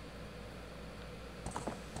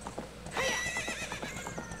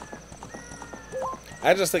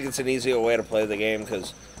 I just think it's an easier way to play the game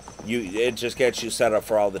because it just gets you set up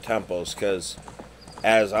for all the tempos, because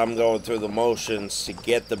as I'm going through the motions to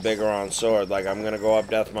get the Biggeron sword, like I'm going to go up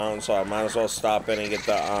Death Mountain, so I might as well stop in and get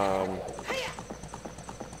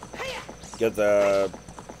the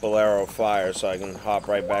bolero of fire so I can hop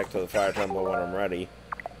right back to the fire temple when I'm ready.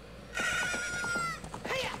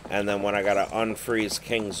 And then when I gotta unfreeze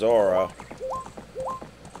King Zora,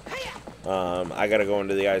 I gotta go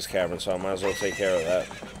into the ice cavern, so I might as well take care of that.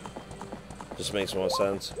 Just makes more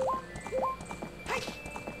sense.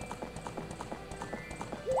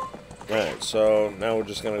 Alright, so now we're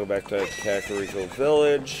just gonna go back to Kakariko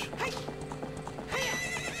Village.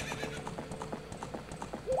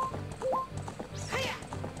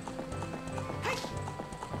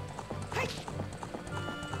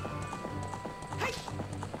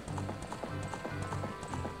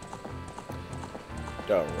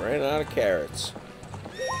 Done ran out of carrots.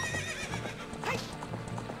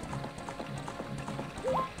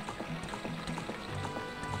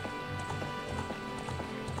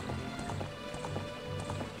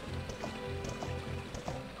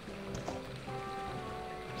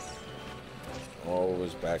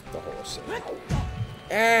 Always back the horse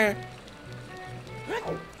in.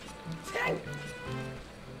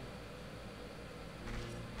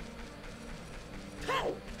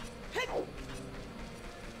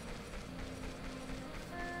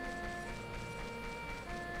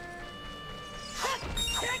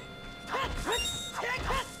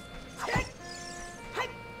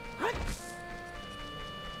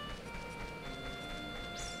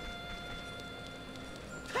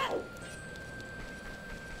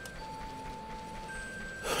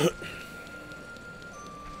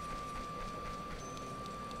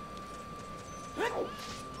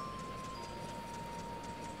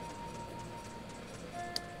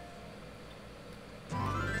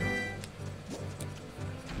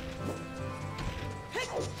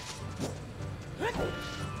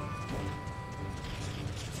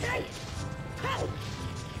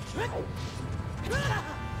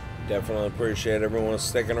 Definitely appreciate everyone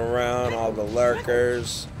sticking around, all the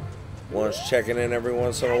lurkers, ones checking in every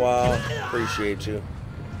once in a while. Appreciate you.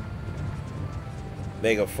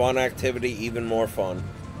 Make a fun activity even more fun.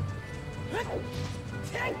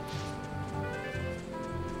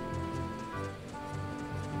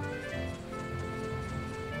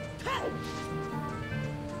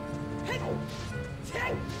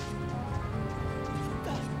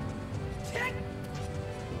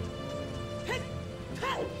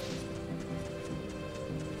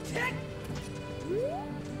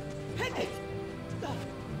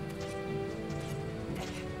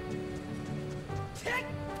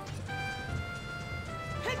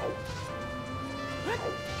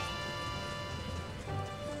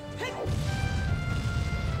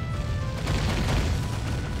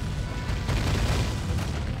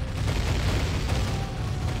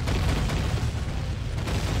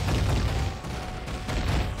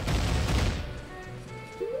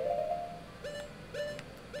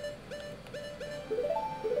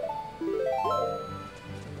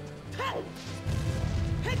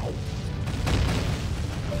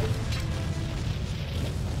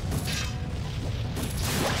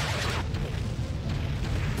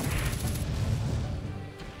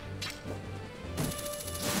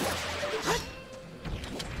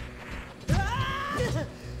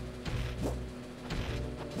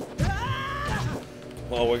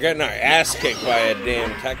 Well, we're getting our ass kicked by a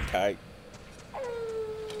damn tech type.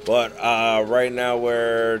 But right now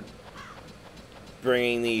we're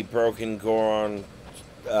bringing the broken Goron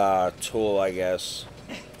tool, I guess.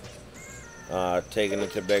 Taking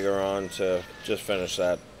it to Biggeron to just finish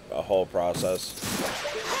that whole process.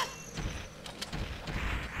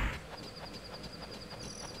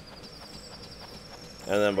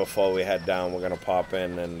 And then before we head down, we're going to pop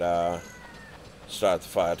in and start the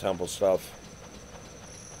Fire Temple stuff.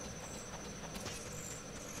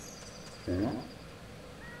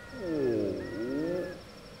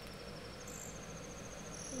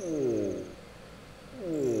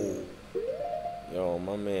 Yo,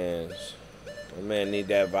 my man need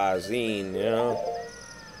that Visine, you know?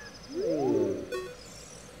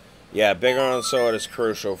 Yeah, Biggeron Sword is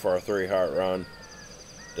crucial for a 3-heart run.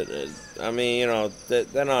 I mean, you know,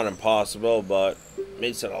 they're not impossible, but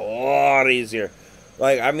makes it a lot easier.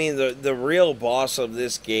 Like, I mean, the real boss of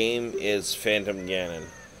this game is Phantom Ganon.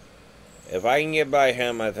 If I can get by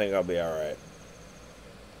him, I think I'll be alright.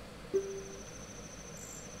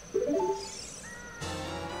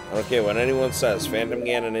 I don't care what anyone says, Phantom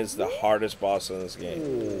Ganon is the hardest boss in this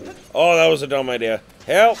game. Oh, that was a dumb idea.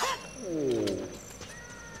 Help!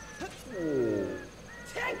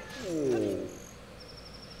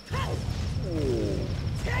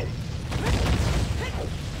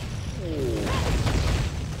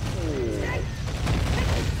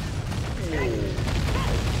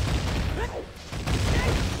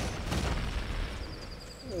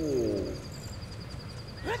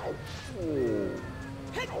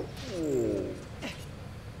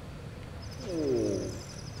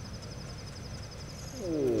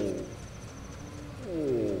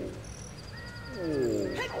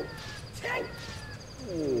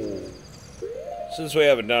 Since we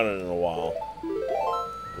haven't done it in a while,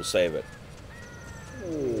 we'll save it.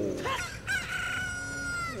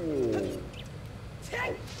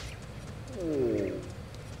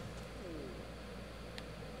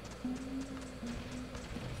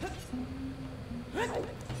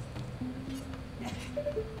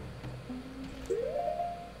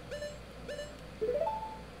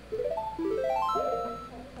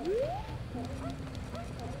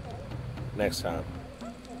 Next time.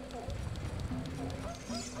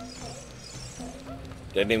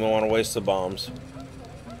 Didn't even want to waste the bombs.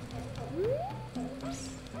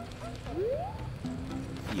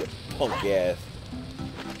 You punk ass.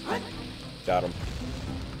 Got him.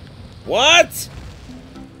 What?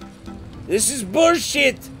 This is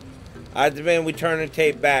bullshit. I demand we turn the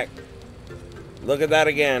tape back. Look at that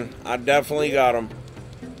again. I definitely got him.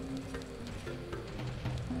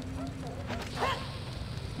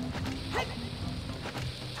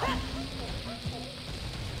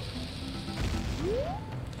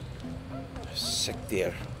 Sick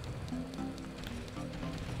there.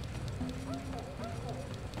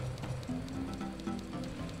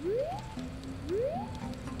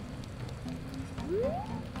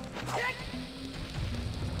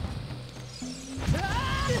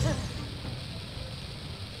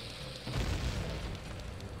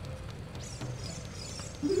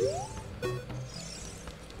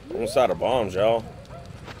 Almost out of bombs, y'all.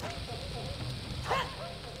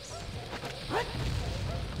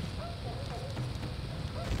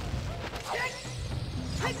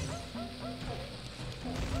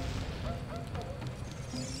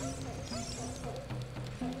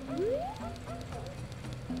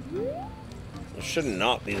 It should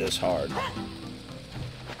not be this hard.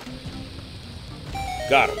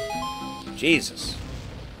 Got him. Jesus.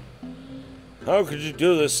 How could you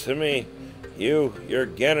do this to me? You're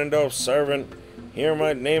Ganondorf's servant. Hear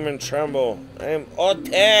my name and tremble. I am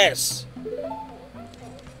Otis.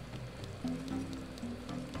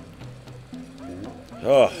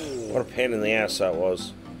 Oh, what a pain in the ass that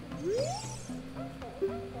was.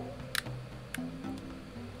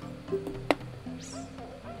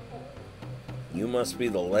 You must be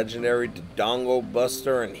the legendary Dodongo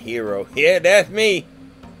Buster and hero. Yeah, that's me.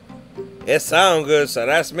 It sounds good, so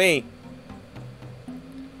that's me.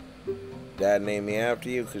 Dad named me after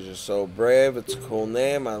you because you're so brave. It's a cool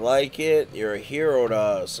name. I like it. You're a hero to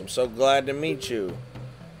us. I'm so glad to meet you.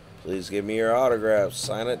 Please give me your autograph.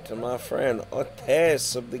 Sign it to my friend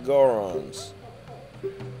Otis of the Gorons.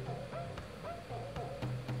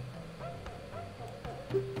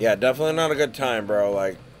 Yeah, definitely not a good time, bro.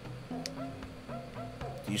 Like,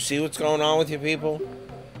 do you see what's going on with you people?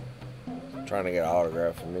 I'm trying to get an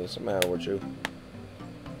autograph from me. What's the matter with you?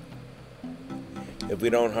 If we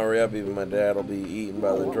don't hurry up, even my dad will be eaten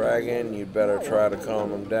by the dragon. You'd better try to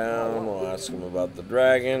calm him down. We'll ask him about the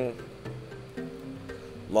dragon.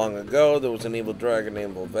 Long ago, there was an evil dragon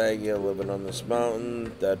named Volvagia living on this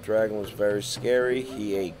mountain. That dragon was very scary.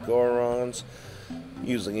 He ate Gorons.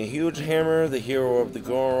 Using a huge hammer, the hero of the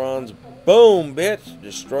Gorons, boom, bitch,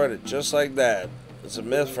 destroyed it just like that. It's a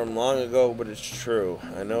myth from long ago, but it's true.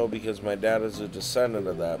 I know because my dad is a descendant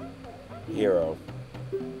of that hero.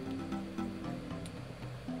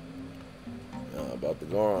 About the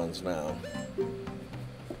Gorons now.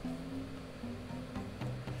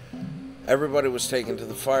 Everybody was taken to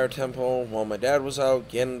the fire temple. While my dad was out,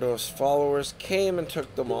 Ganondorf's followers came and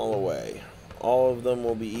took them all away. All of them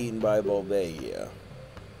will be eaten by Volvagia.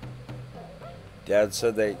 Dad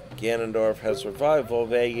said that Ganondorf has revived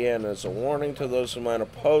Volvagia, and as a warning to those who might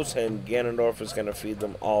oppose him, Ganondorf is going to feed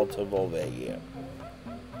them all to Volvagia.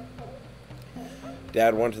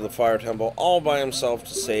 Dad went to the fire temple all by himself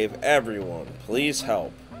to save everyone. Please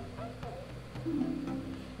help.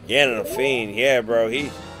 Ganon, a fiend. Yeah, bro. He's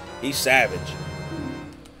savage.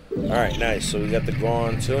 Alright, nice. So we got the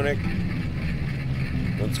Goron tunic.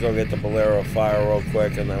 Let's go get the Bolero fire real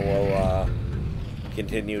quick, and then we'll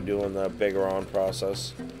continue doing the Biggeron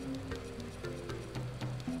process.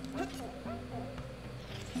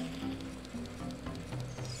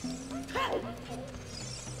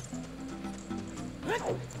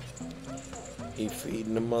 He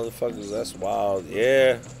feeding the motherfuckers, that's wild,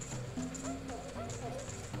 yeah.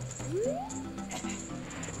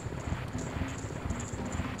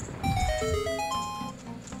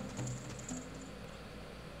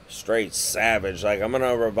 Straight savage, like I'm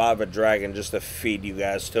gonna revive a dragon just to feed you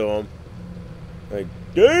guys to him. Like,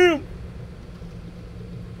 damn!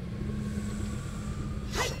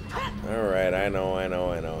 Alright, I know.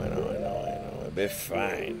 It'll be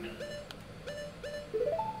fine.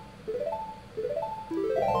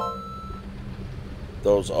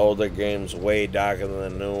 Those older games way darker than the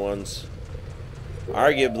new ones.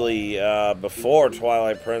 Arguably, before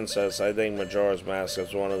Twilight Princess, I think Majora's Mask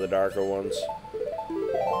is one of the darker ones.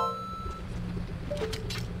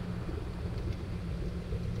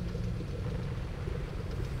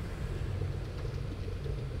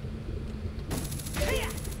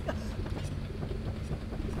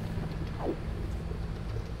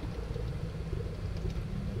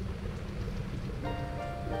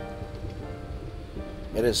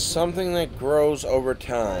 It is something that grows over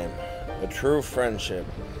time, a true friendship,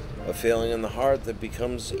 a feeling in the heart that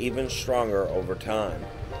becomes even stronger over time.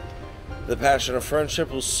 The passion of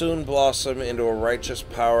friendship will soon blossom into a righteous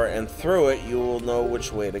power, and through it you will know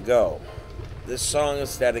which way to go. This song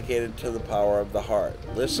is dedicated to the power of the heart.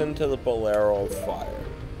 Listen to the Bolero of Fire.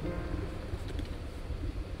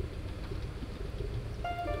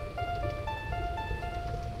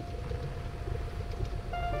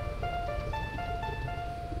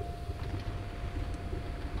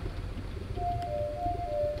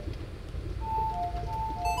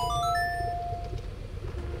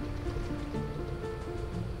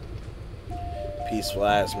 Peaceful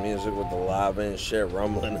ass music with the lava and shit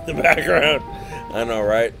rumbling in the background. I know,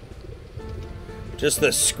 right? Just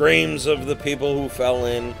the screams of the people who fell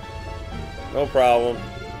in. No problem.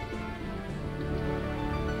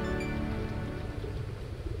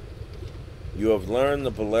 You have learned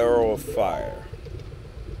the Bolero of Fire.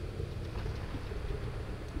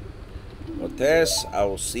 With this, I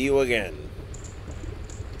will see you again.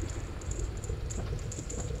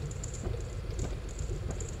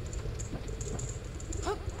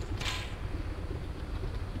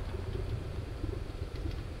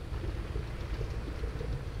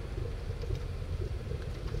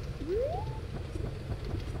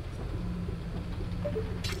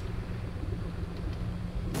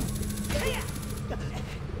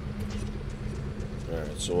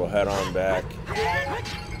 Alright, so we'll head on back.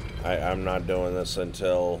 I'm not doing this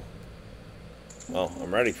until... well,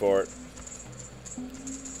 I'm ready for it.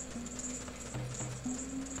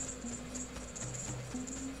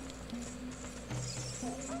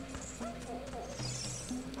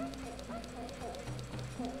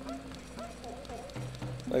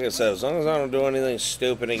 Like I said, as long as I don't do anything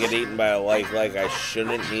stupid and get eaten by a like I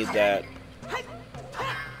shouldn't need that.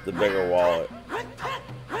 The bigger wallet.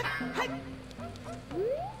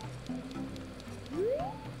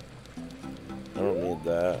 I don't need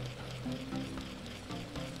that.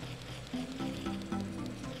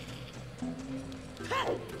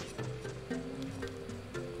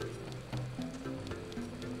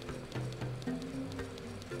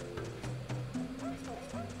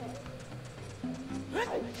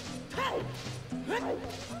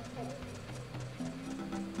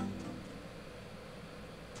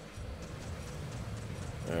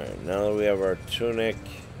 Alright, now that we have our tunic,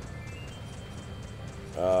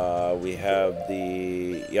 we have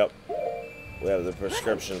the, yep, we have the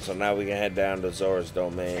prescription, so now we can head down to Zora's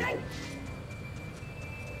domain.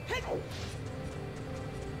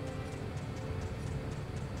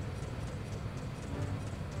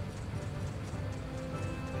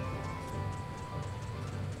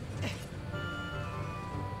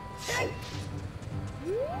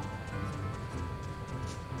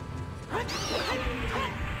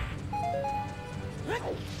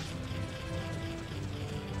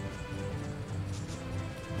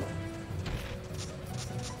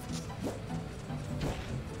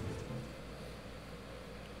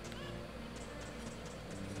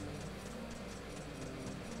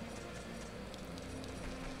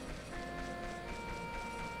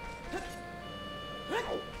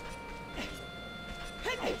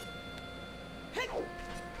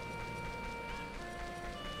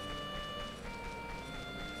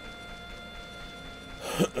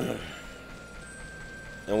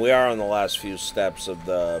 And we are on the last few steps of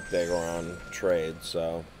the Biggeron trade,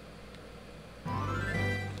 so...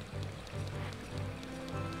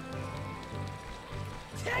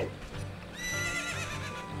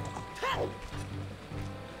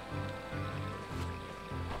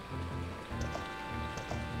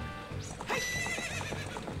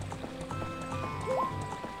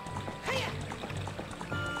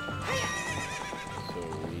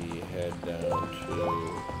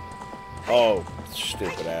 oh,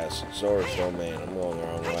 stupid ass. Zora's domain. I'm going the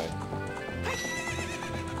wrong way.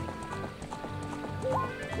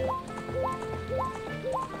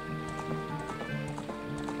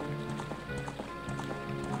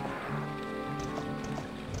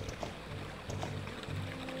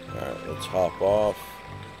 Alright, let's hop off.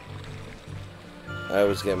 I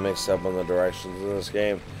always get mixed up on the directions in this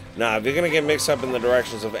game. Nah, if you're gonna get mixed up in the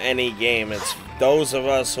directions of any game, it's those of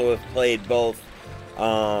us who have played both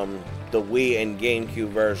the Wii and GameCube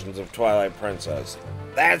versions of Twilight Princess.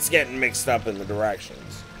 That's getting mixed up in the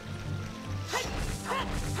directions.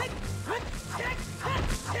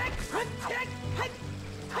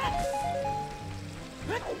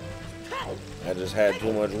 I just had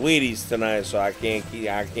too much Wheaties tonight, so I can't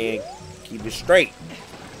keep it straight.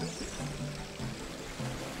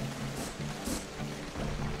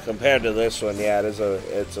 Compared to this one, yeah,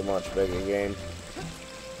 it's a much bigger game.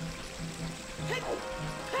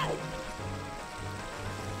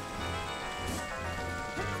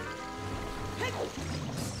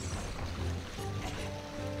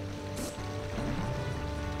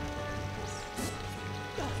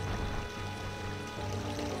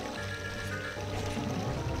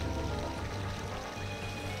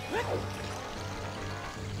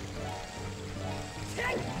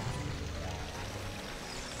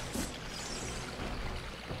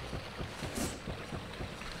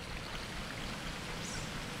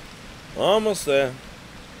 Almost there.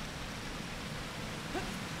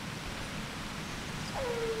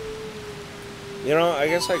 You know, I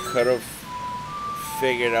guess I could have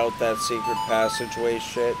figured out that secret passageway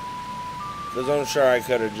shit. Because I'm sure I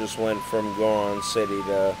could have just went from Goron City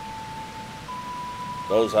to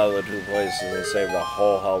those other two places and saved a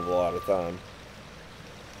whole hell of a lot of time.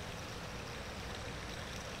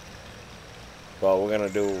 But we're gonna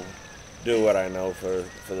do what I know for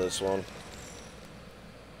this one.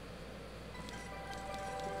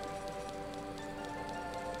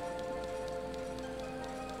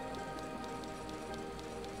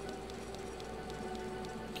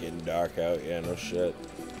 getting dark out. Yeah, no shit.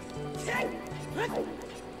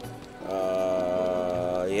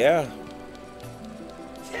 Yeah.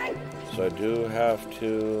 So I do have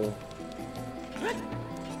to...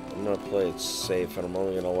 I'm gonna play it safe, and I'm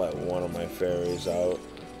only gonna let one of my fairies out.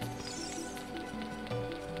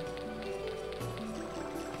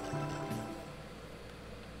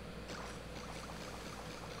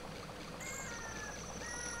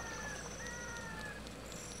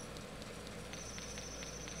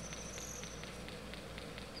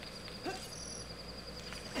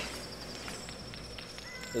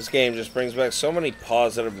 This game just brings back so many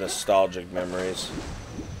positive, nostalgic memories.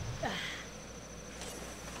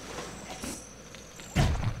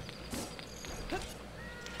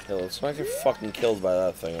 Hey, let's not get fucking killed by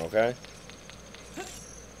that thing, okay?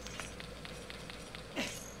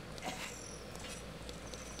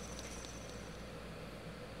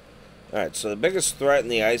 Alright, so the biggest threat in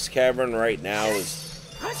the ice cavern right now is,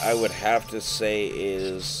 I would have to say,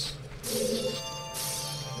 is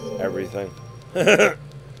everything.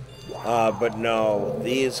 But no,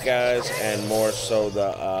 these guys, and more so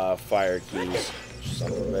the fire keys.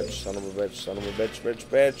 Son of a bitch, son of a bitch, son of a bitch, bitch,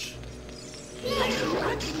 bitch.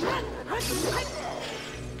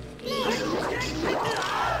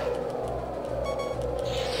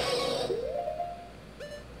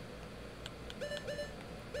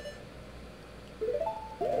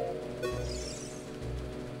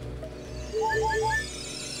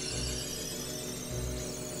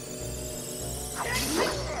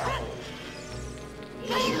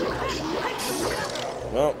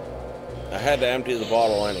 Well, I had to empty the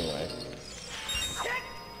bottle anyway.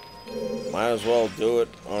 Might as well do it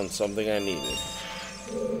on something I needed.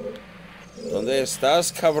 ¿Dónde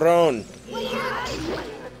estás, cabrón?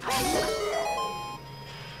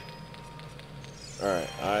 Alright,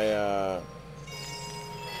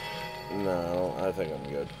 no, I think I'm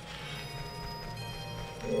good.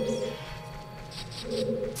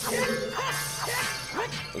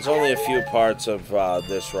 There's only a few parts of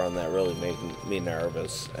this run that really make me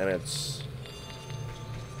nervous, and it's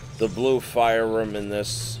the blue fire room in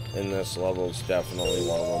this level is definitely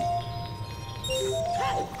one of them.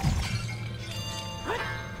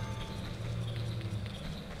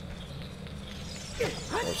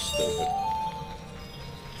 Oh, stupid.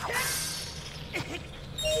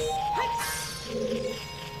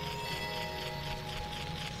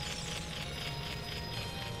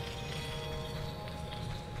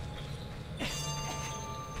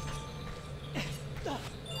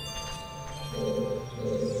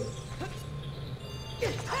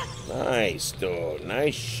 Nice, dude.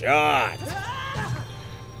 Nice shot.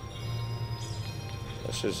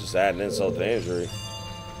 That's just adding insult to injury.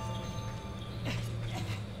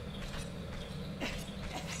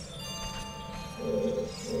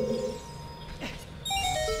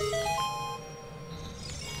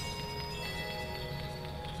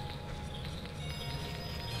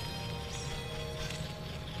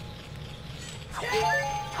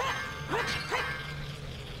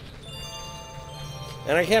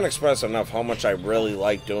 And I can't express enough how much I really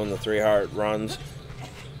like doing the 3-heart runs.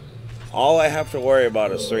 All I have to worry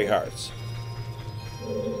about is 3 hearts.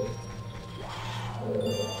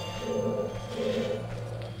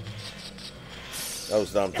 That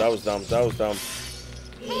was dumb, that was dumb, that was dumb.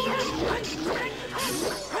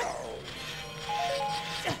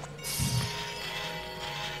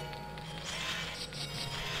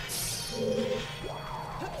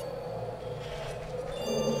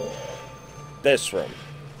 This room.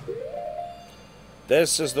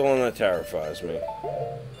 This is the one that terrifies me.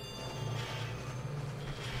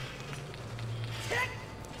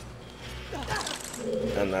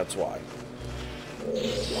 And that's why.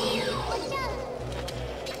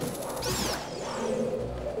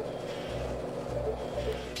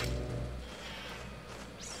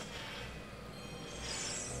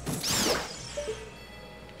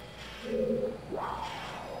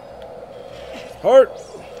 Heart!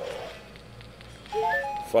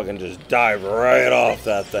 Fucking just dive right off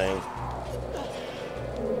that thing.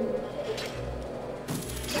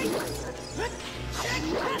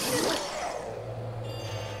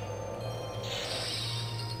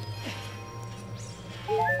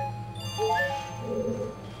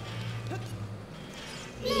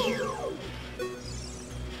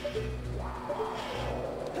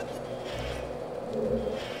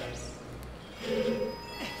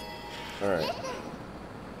 Alright.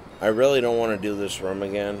 I really don't want to do this room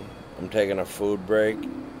again. I'm taking a food break.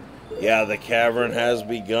 Yeah, the cavern has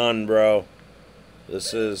begun, bro.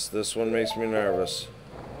 This one makes me nervous.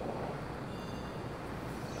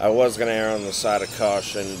 I was gonna err on the side of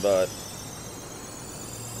caution, but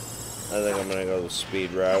I think I'm gonna go the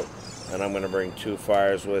speed route. And I'm gonna bring 2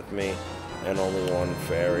 fires with me and only 1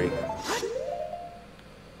 fairy.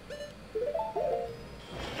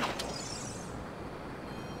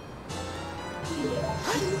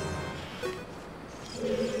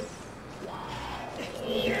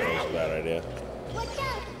 That was a bad idea.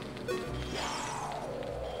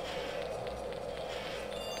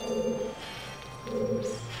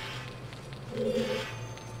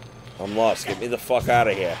 I'm lost. Get me the fuck out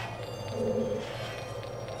of here.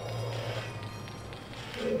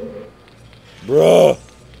 Bruh.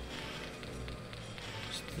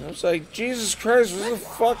 I was like, Jesus Christ, where's the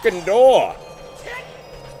fucking door?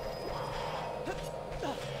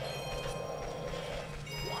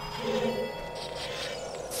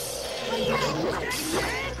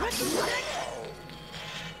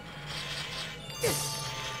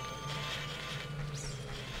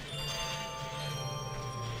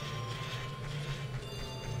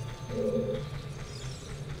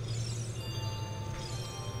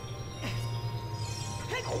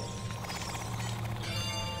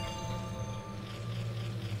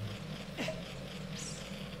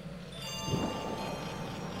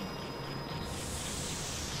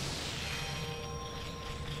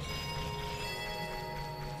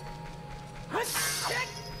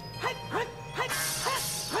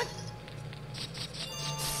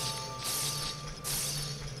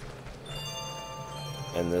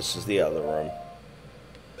 And this is the other room.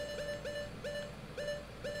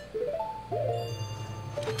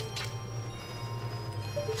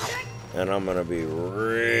 And I'm gonna be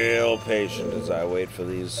real patient as I wait for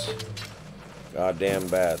these goddamn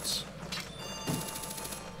bats.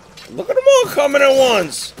 Look at them all coming at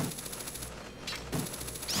once!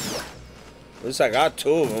 At least I got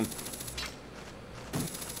 2 of them.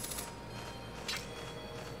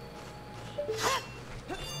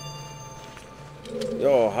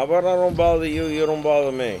 Yo, how about I don't bother you, you don't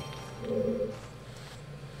bother me?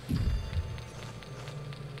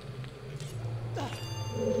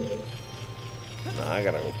 Nah, I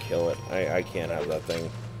gotta go kill it. I can't have that thing.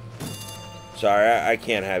 Sorry, I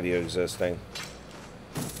can't have you existing.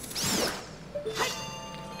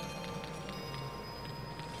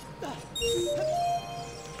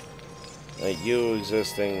 Like, you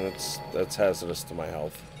existing, that's hazardous to my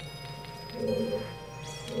health.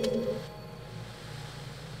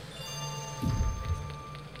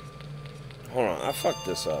 Hold on, I fucked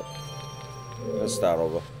this up. Let's start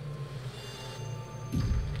over.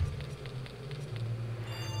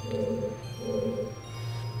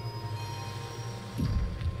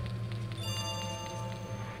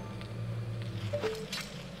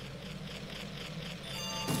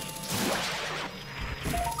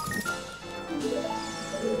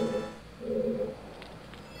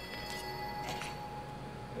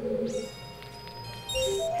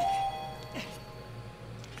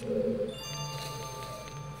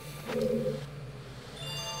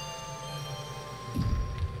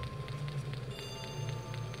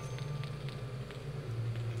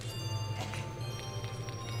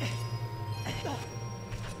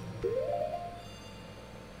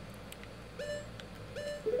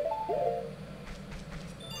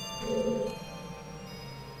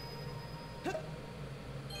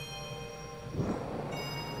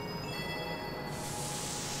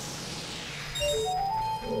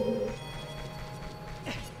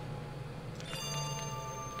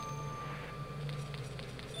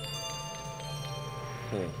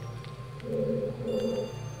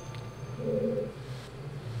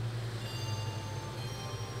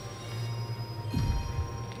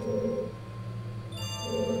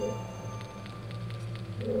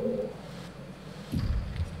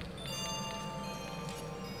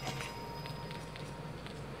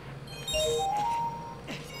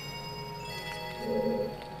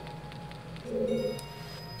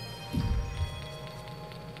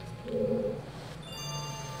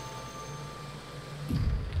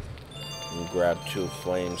 Grab 2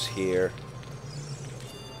 flames here.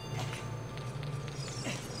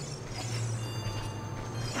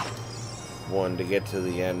 One to get to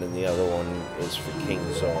the end, and the other one is for King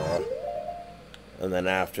Zora. And then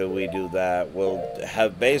after we do that, we'll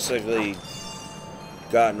have basically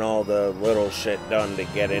gotten all the little shit done to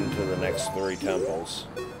get into the next 3 temples.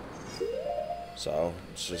 So,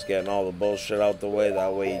 it's just getting all the bullshit out the way.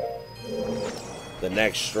 That way, the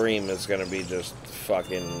next stream is gonna be just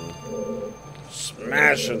fucking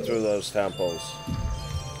smashing through those temples.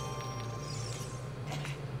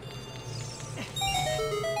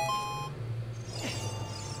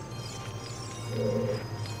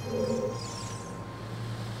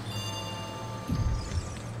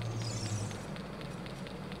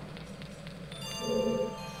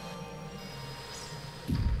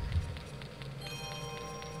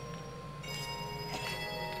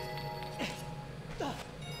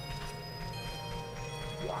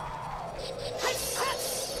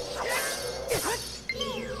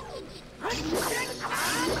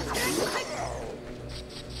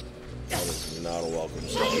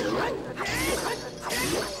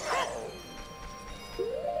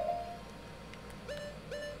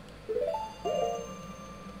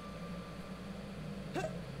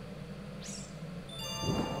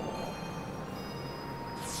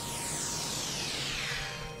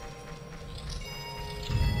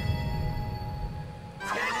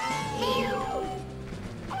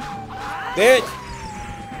 Bitch!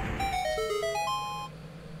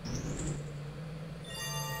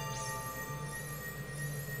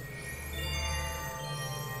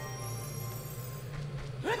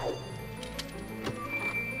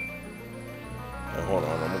 Oh, hold on,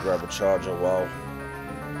 I'm gonna grab a charger while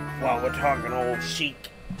we're talking old chic.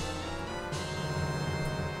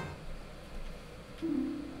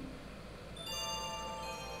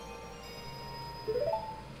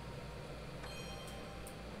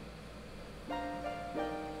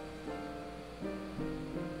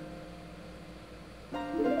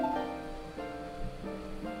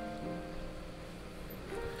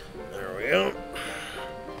 There we go.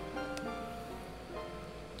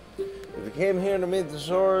 If you came here to meet the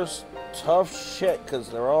Zors, tough shit, because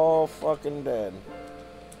they're all fucking dead.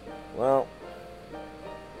 Well,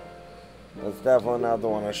 that's definitely not the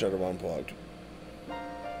one I should have unplugged.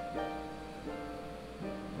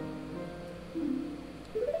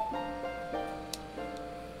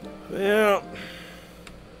 Yeah.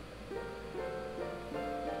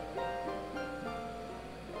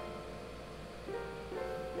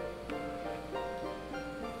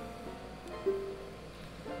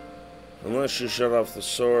 Unless you shut off the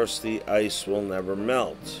source, the ice will never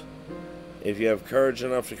melt. If you have courage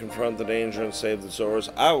enough to confront the danger and save the source,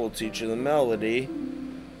 I will teach you the melody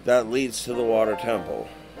that leads to the water temple.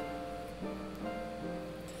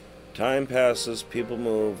 Time passes, people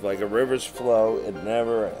move, like a river's flow, it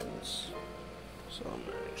never ends. So I'm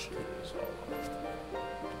gonna actually do this all off.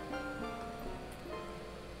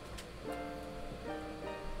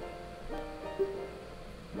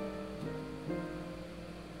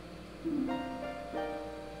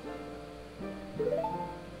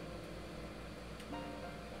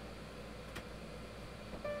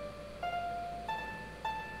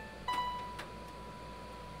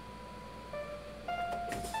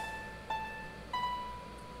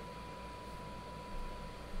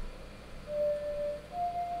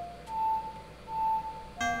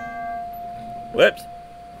 Whoops.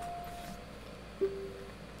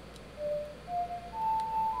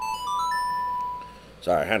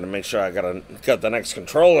 Sorry, I had to make sure I got the next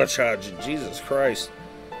controller charged. Jesus Christ.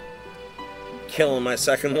 Killing my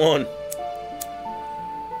second one.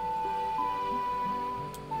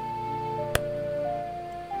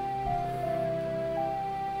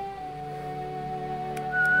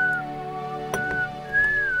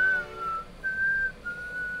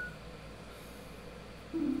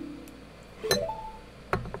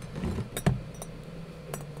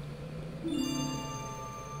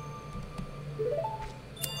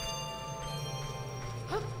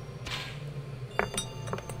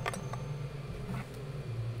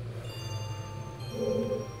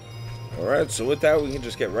 Alright, so with that, we can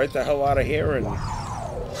just get right the hell out of here and... Not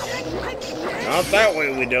that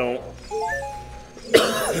way we don't.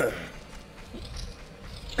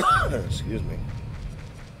 Excuse me.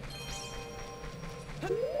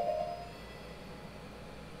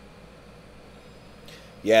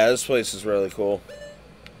 Yeah, this place is really cool.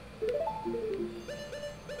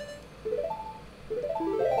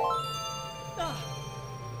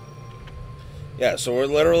 Yeah, so we're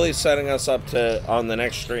literally setting us up to, on the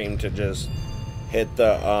next stream, to just hit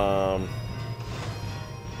the,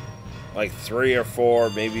 like 3 or 4,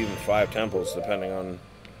 maybe even 5 temples, depending on,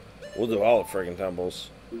 we'll do all the friggin' temples.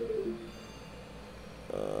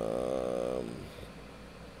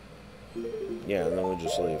 Yeah, and then we'll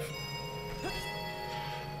just leave.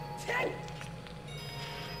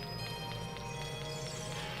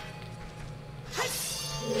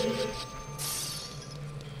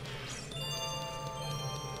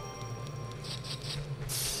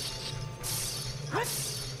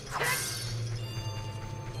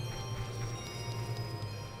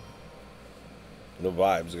 The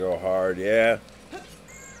vibes go hard, yeah.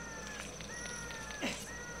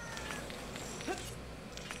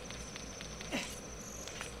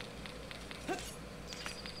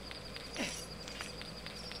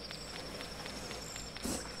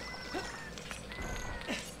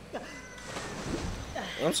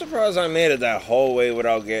 I'm surprised I made it that whole way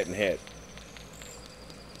without getting hit.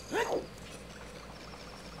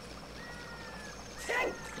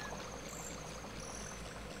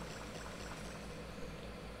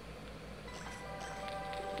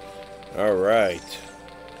 Alright.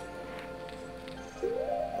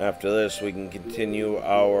 After this, we can continue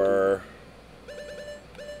our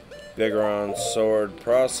Biggeron sword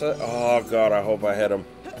process. Oh god, I hope I hit him.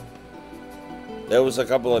 There was a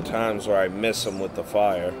couple of times where I miss him with the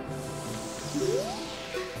fire.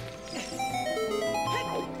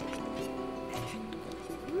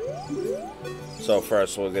 So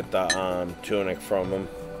first we'll get the tunic from him.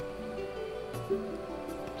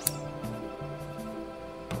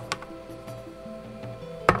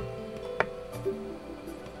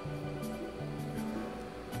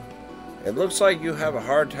 It looks like you have a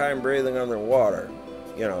hard time breathing underwater.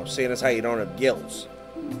 You know, seeing as how you don't have gills.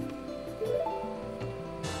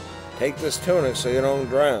 Take this tunic so you don't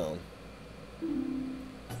drown.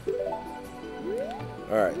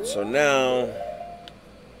 Alright, so now...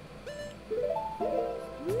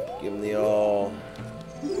 Give him the old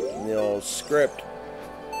script.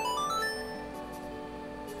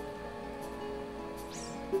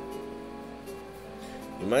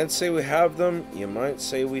 You might say we have them, you might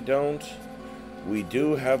say we don't. We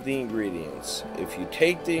do have the ingredients. If you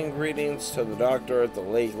take the ingredients to the doctor at the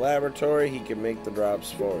lake laboratory, he can make the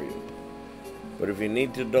drops for you. But if you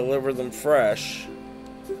need to deliver them fresh,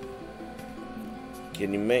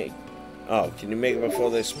 can you make it before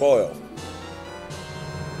they spoil?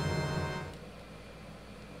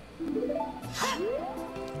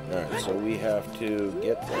 Alright, so we have to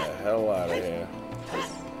get the hell out of here.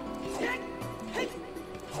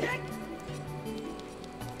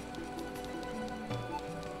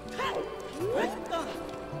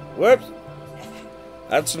 Whoops!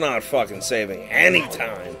 That's not fucking saving any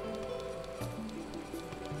time.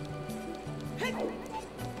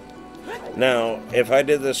 Now, if I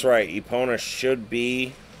did this right, Epona should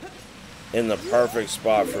be in the perfect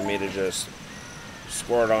spot for me to just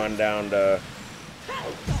squirt on down to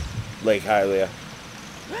Lake Hylia.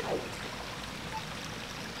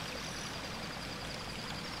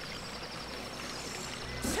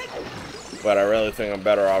 But I really think I'm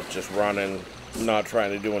better off just running, not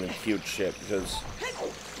trying to do any cute shit, because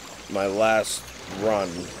my last run,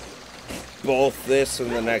 both this and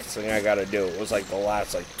the next thing I gotta do, it was like the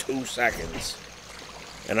last 2 seconds.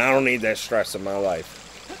 And I don't need that stress in my life.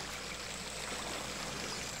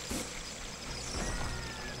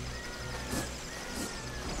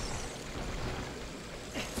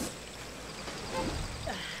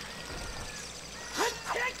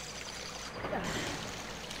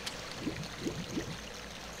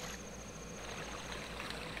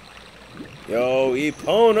 Yo,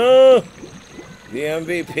 Epona! The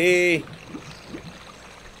MVP!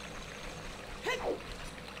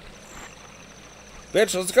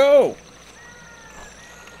 Bitch, let's go!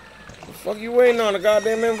 The fuck you waiting on? A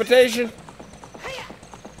goddamn invitation?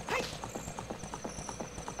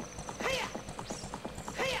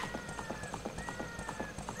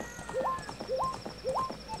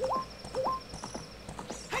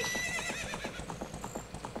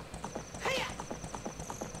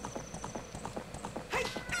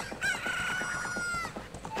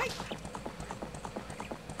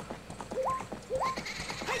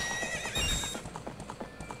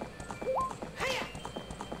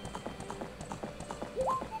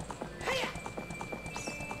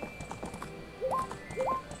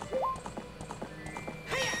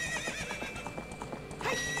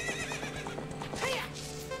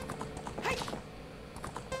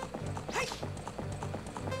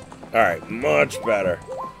 Alright, much better.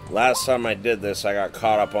 Last time I did this, I got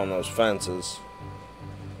caught up on those fences.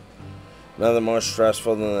 Nothing more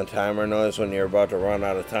stressful than the timer noise when you're about to run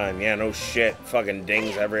out of time. Yeah, no shit. Fucking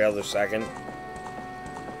dings every other second.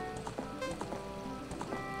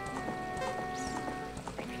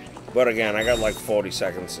 But again, I got like 40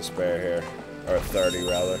 seconds to spare here. Or 30,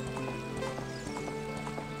 rather.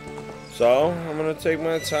 So, I'm gonna take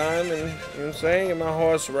my time and, you know what I'm saying, get my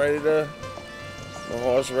horse ready to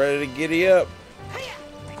giddy up.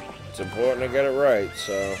 It's important to get it right,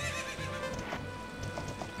 so.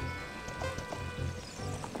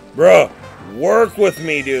 Bruh, work with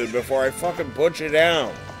me, dude, before I fucking put you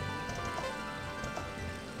down.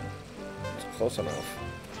 It's close enough.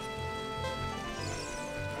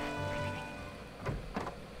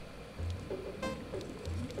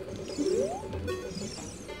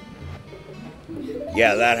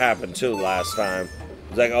 Yeah, that happened too last time. It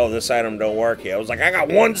was like, oh, this item don't work here. I was like, I got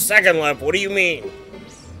 1 second left. What do you mean?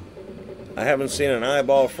 I haven't seen an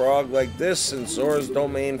eyeball frog like this since Zora's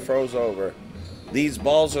domain froze over. These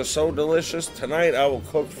balls are so delicious. Tonight I will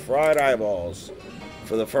cook fried eyeballs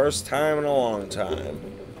for the first time in a long time.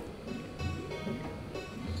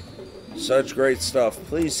 Such great stuff.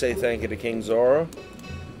 Please say thank you to King Zora.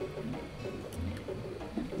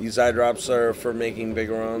 These eye drops are for making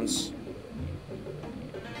Biggerons.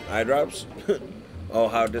 Eye drops? Oh,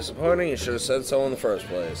 how disappointing. You should have said so in the first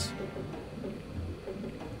place.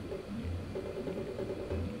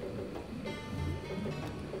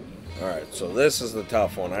 Alright, so this is the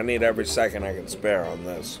tough one. I need every second I can spare on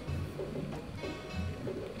this.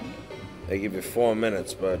 They give you 4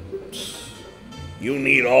 minutes, but you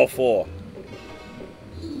need all 4.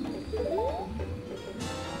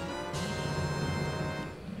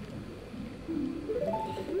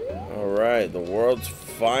 Alright, the world's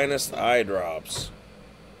finest eye drops.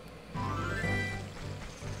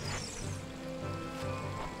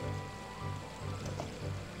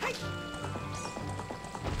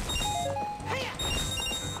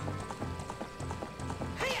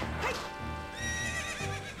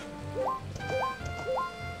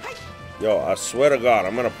 Yo, I swear to God,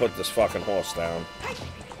 I'm gonna put this fucking horse down.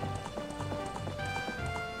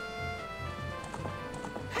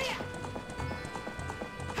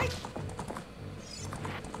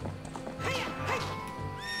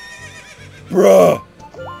 Bruh!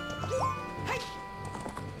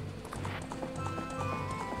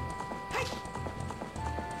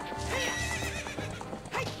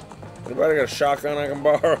 Anybody got a shotgun I can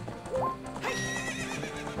borrow?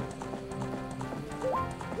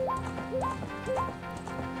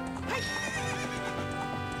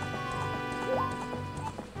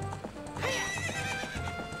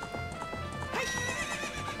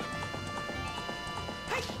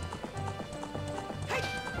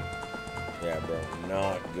 Yeah, bro,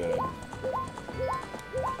 not good.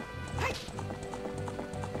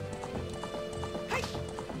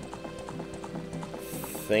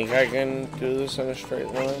 Think I can do this in a straight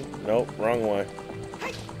line? Nope, wrong way.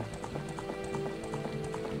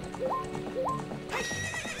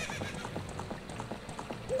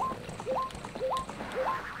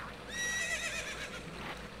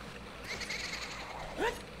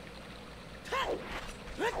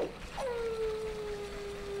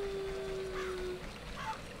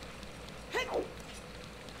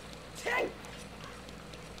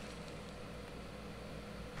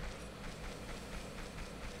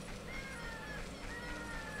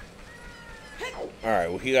 Alright,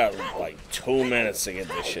 well, he got like 2 minutes to get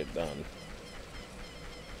this shit done.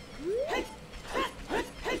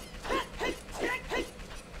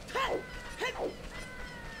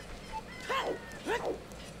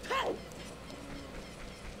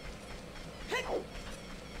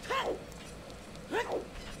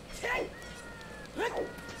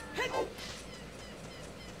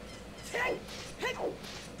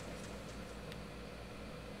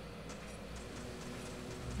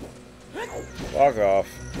 Fuck off.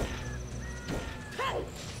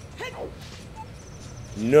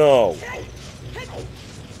 No.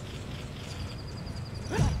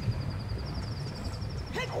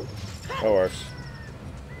 That works.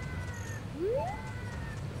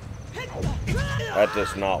 That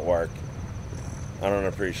does not work. I don't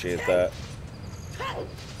appreciate that.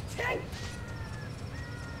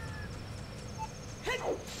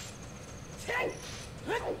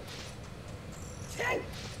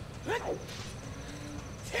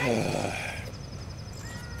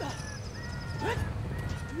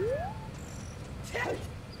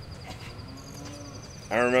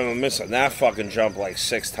 I remember missing that fucking jump like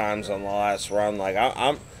 6 times on the last run. Like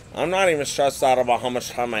I'm not even stressed out about how much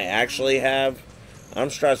time I actually have. I'm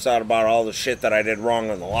stressed out about all the shit that I did wrong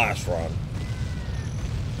in the last run.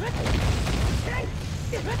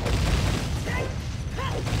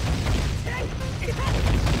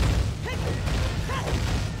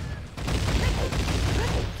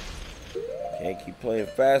 Can't keep playing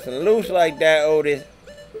fast and loose like that, Otis.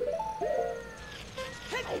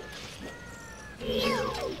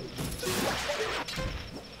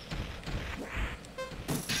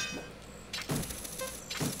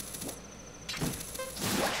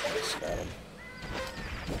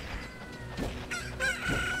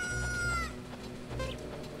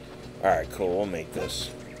 Alright, cool, we'll make this.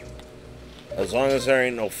 As long as there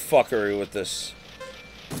ain't no fuckery with this.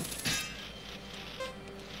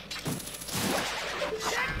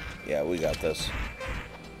 Yeah, we got this.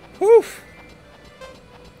 Whew!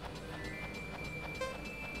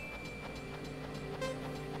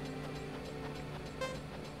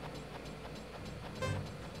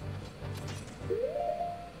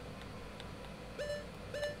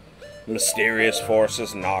 Mysterious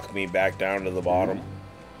forces knock me back down to the bottom.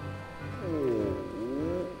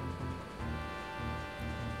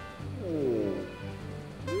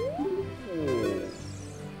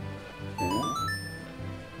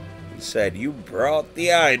 Said you brought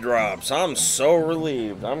the eye drops. I'm so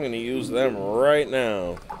relieved. I'm gonna use them right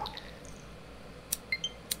now.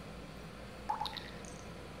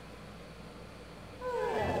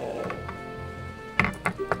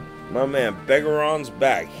 My man Biggeron's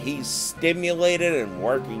back. He's stimulated and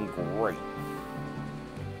working great.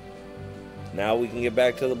 Now we can get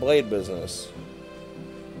back to the blade business.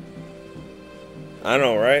 I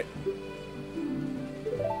know, right?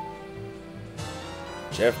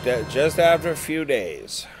 Just after a few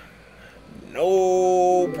days.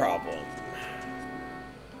 No problem.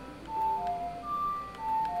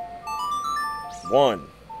 1.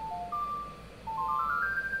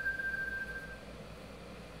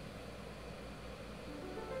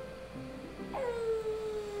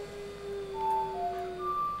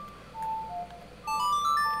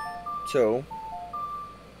 Two.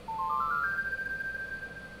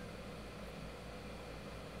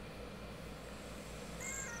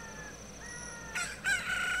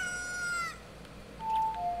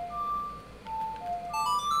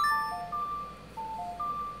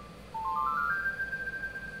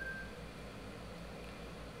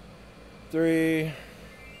 3.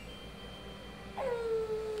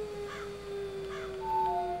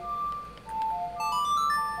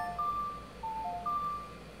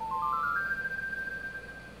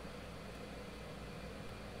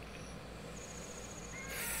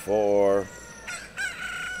 Four.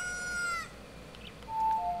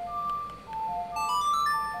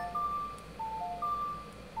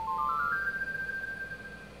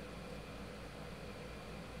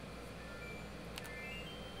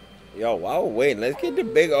 Yo, while we're waiting, let's get the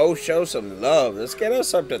Big O show some love. Let's get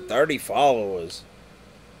us up to 30 followers.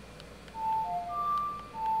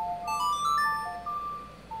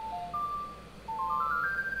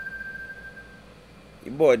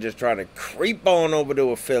 Your boy just trying to creep on over to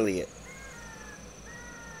affiliate.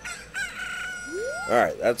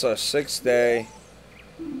 Alright, that's our 6th day.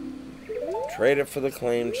 Trade it for the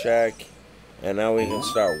claim check. And now we can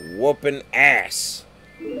start whooping ass.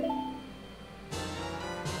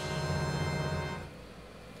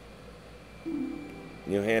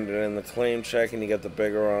 You handed in the claim check and you get the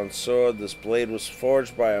Biggeron sword. This blade was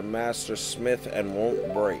forged by a master smith and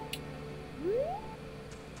won't break.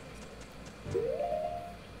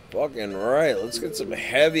 Fucking right. Let's get some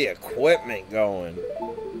heavy equipment going.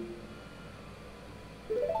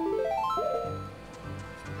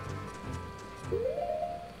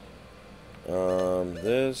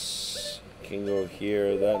 This can go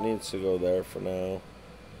here. That needs to go there for now.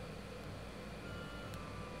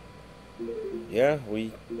 Yeah,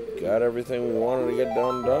 we got everything we wanted to get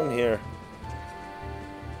done here.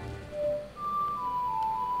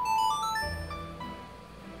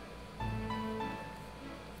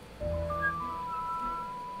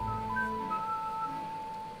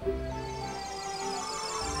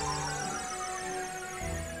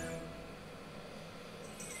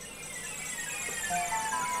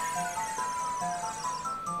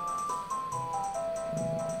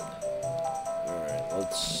 Alright,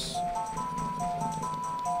 let's...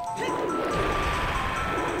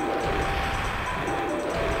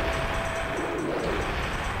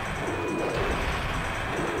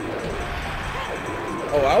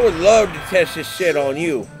 Oh, I would love to test this shit on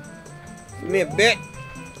you. Give me a bit.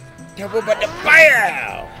 Tell me about the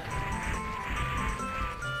fire.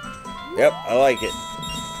 Yep, I like it.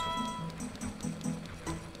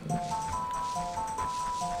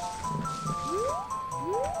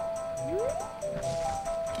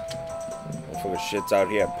 Motherfucker shit's out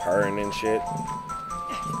here purring and shit.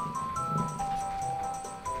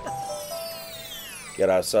 Get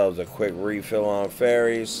ourselves a quick refill on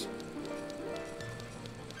fairies.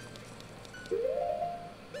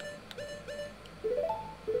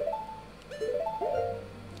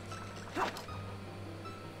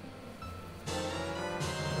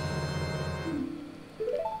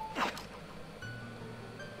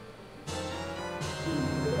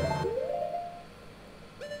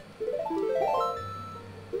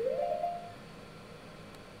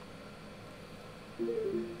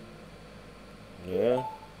 Yeah.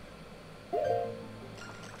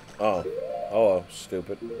 Oh. Oh,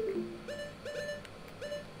 stupid.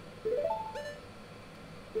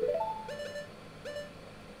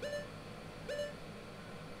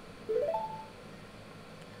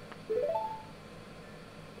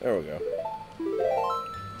 There we go.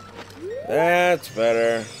 That's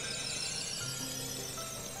better.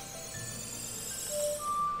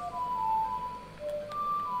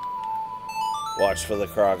 Watch for the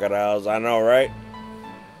crocodiles. I know, right?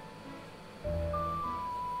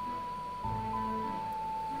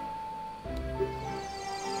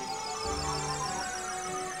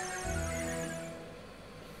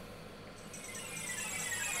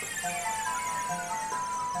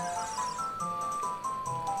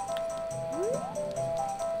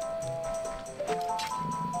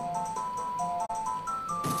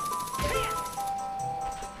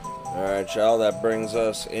 Alright, y'all, that brings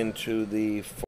us into the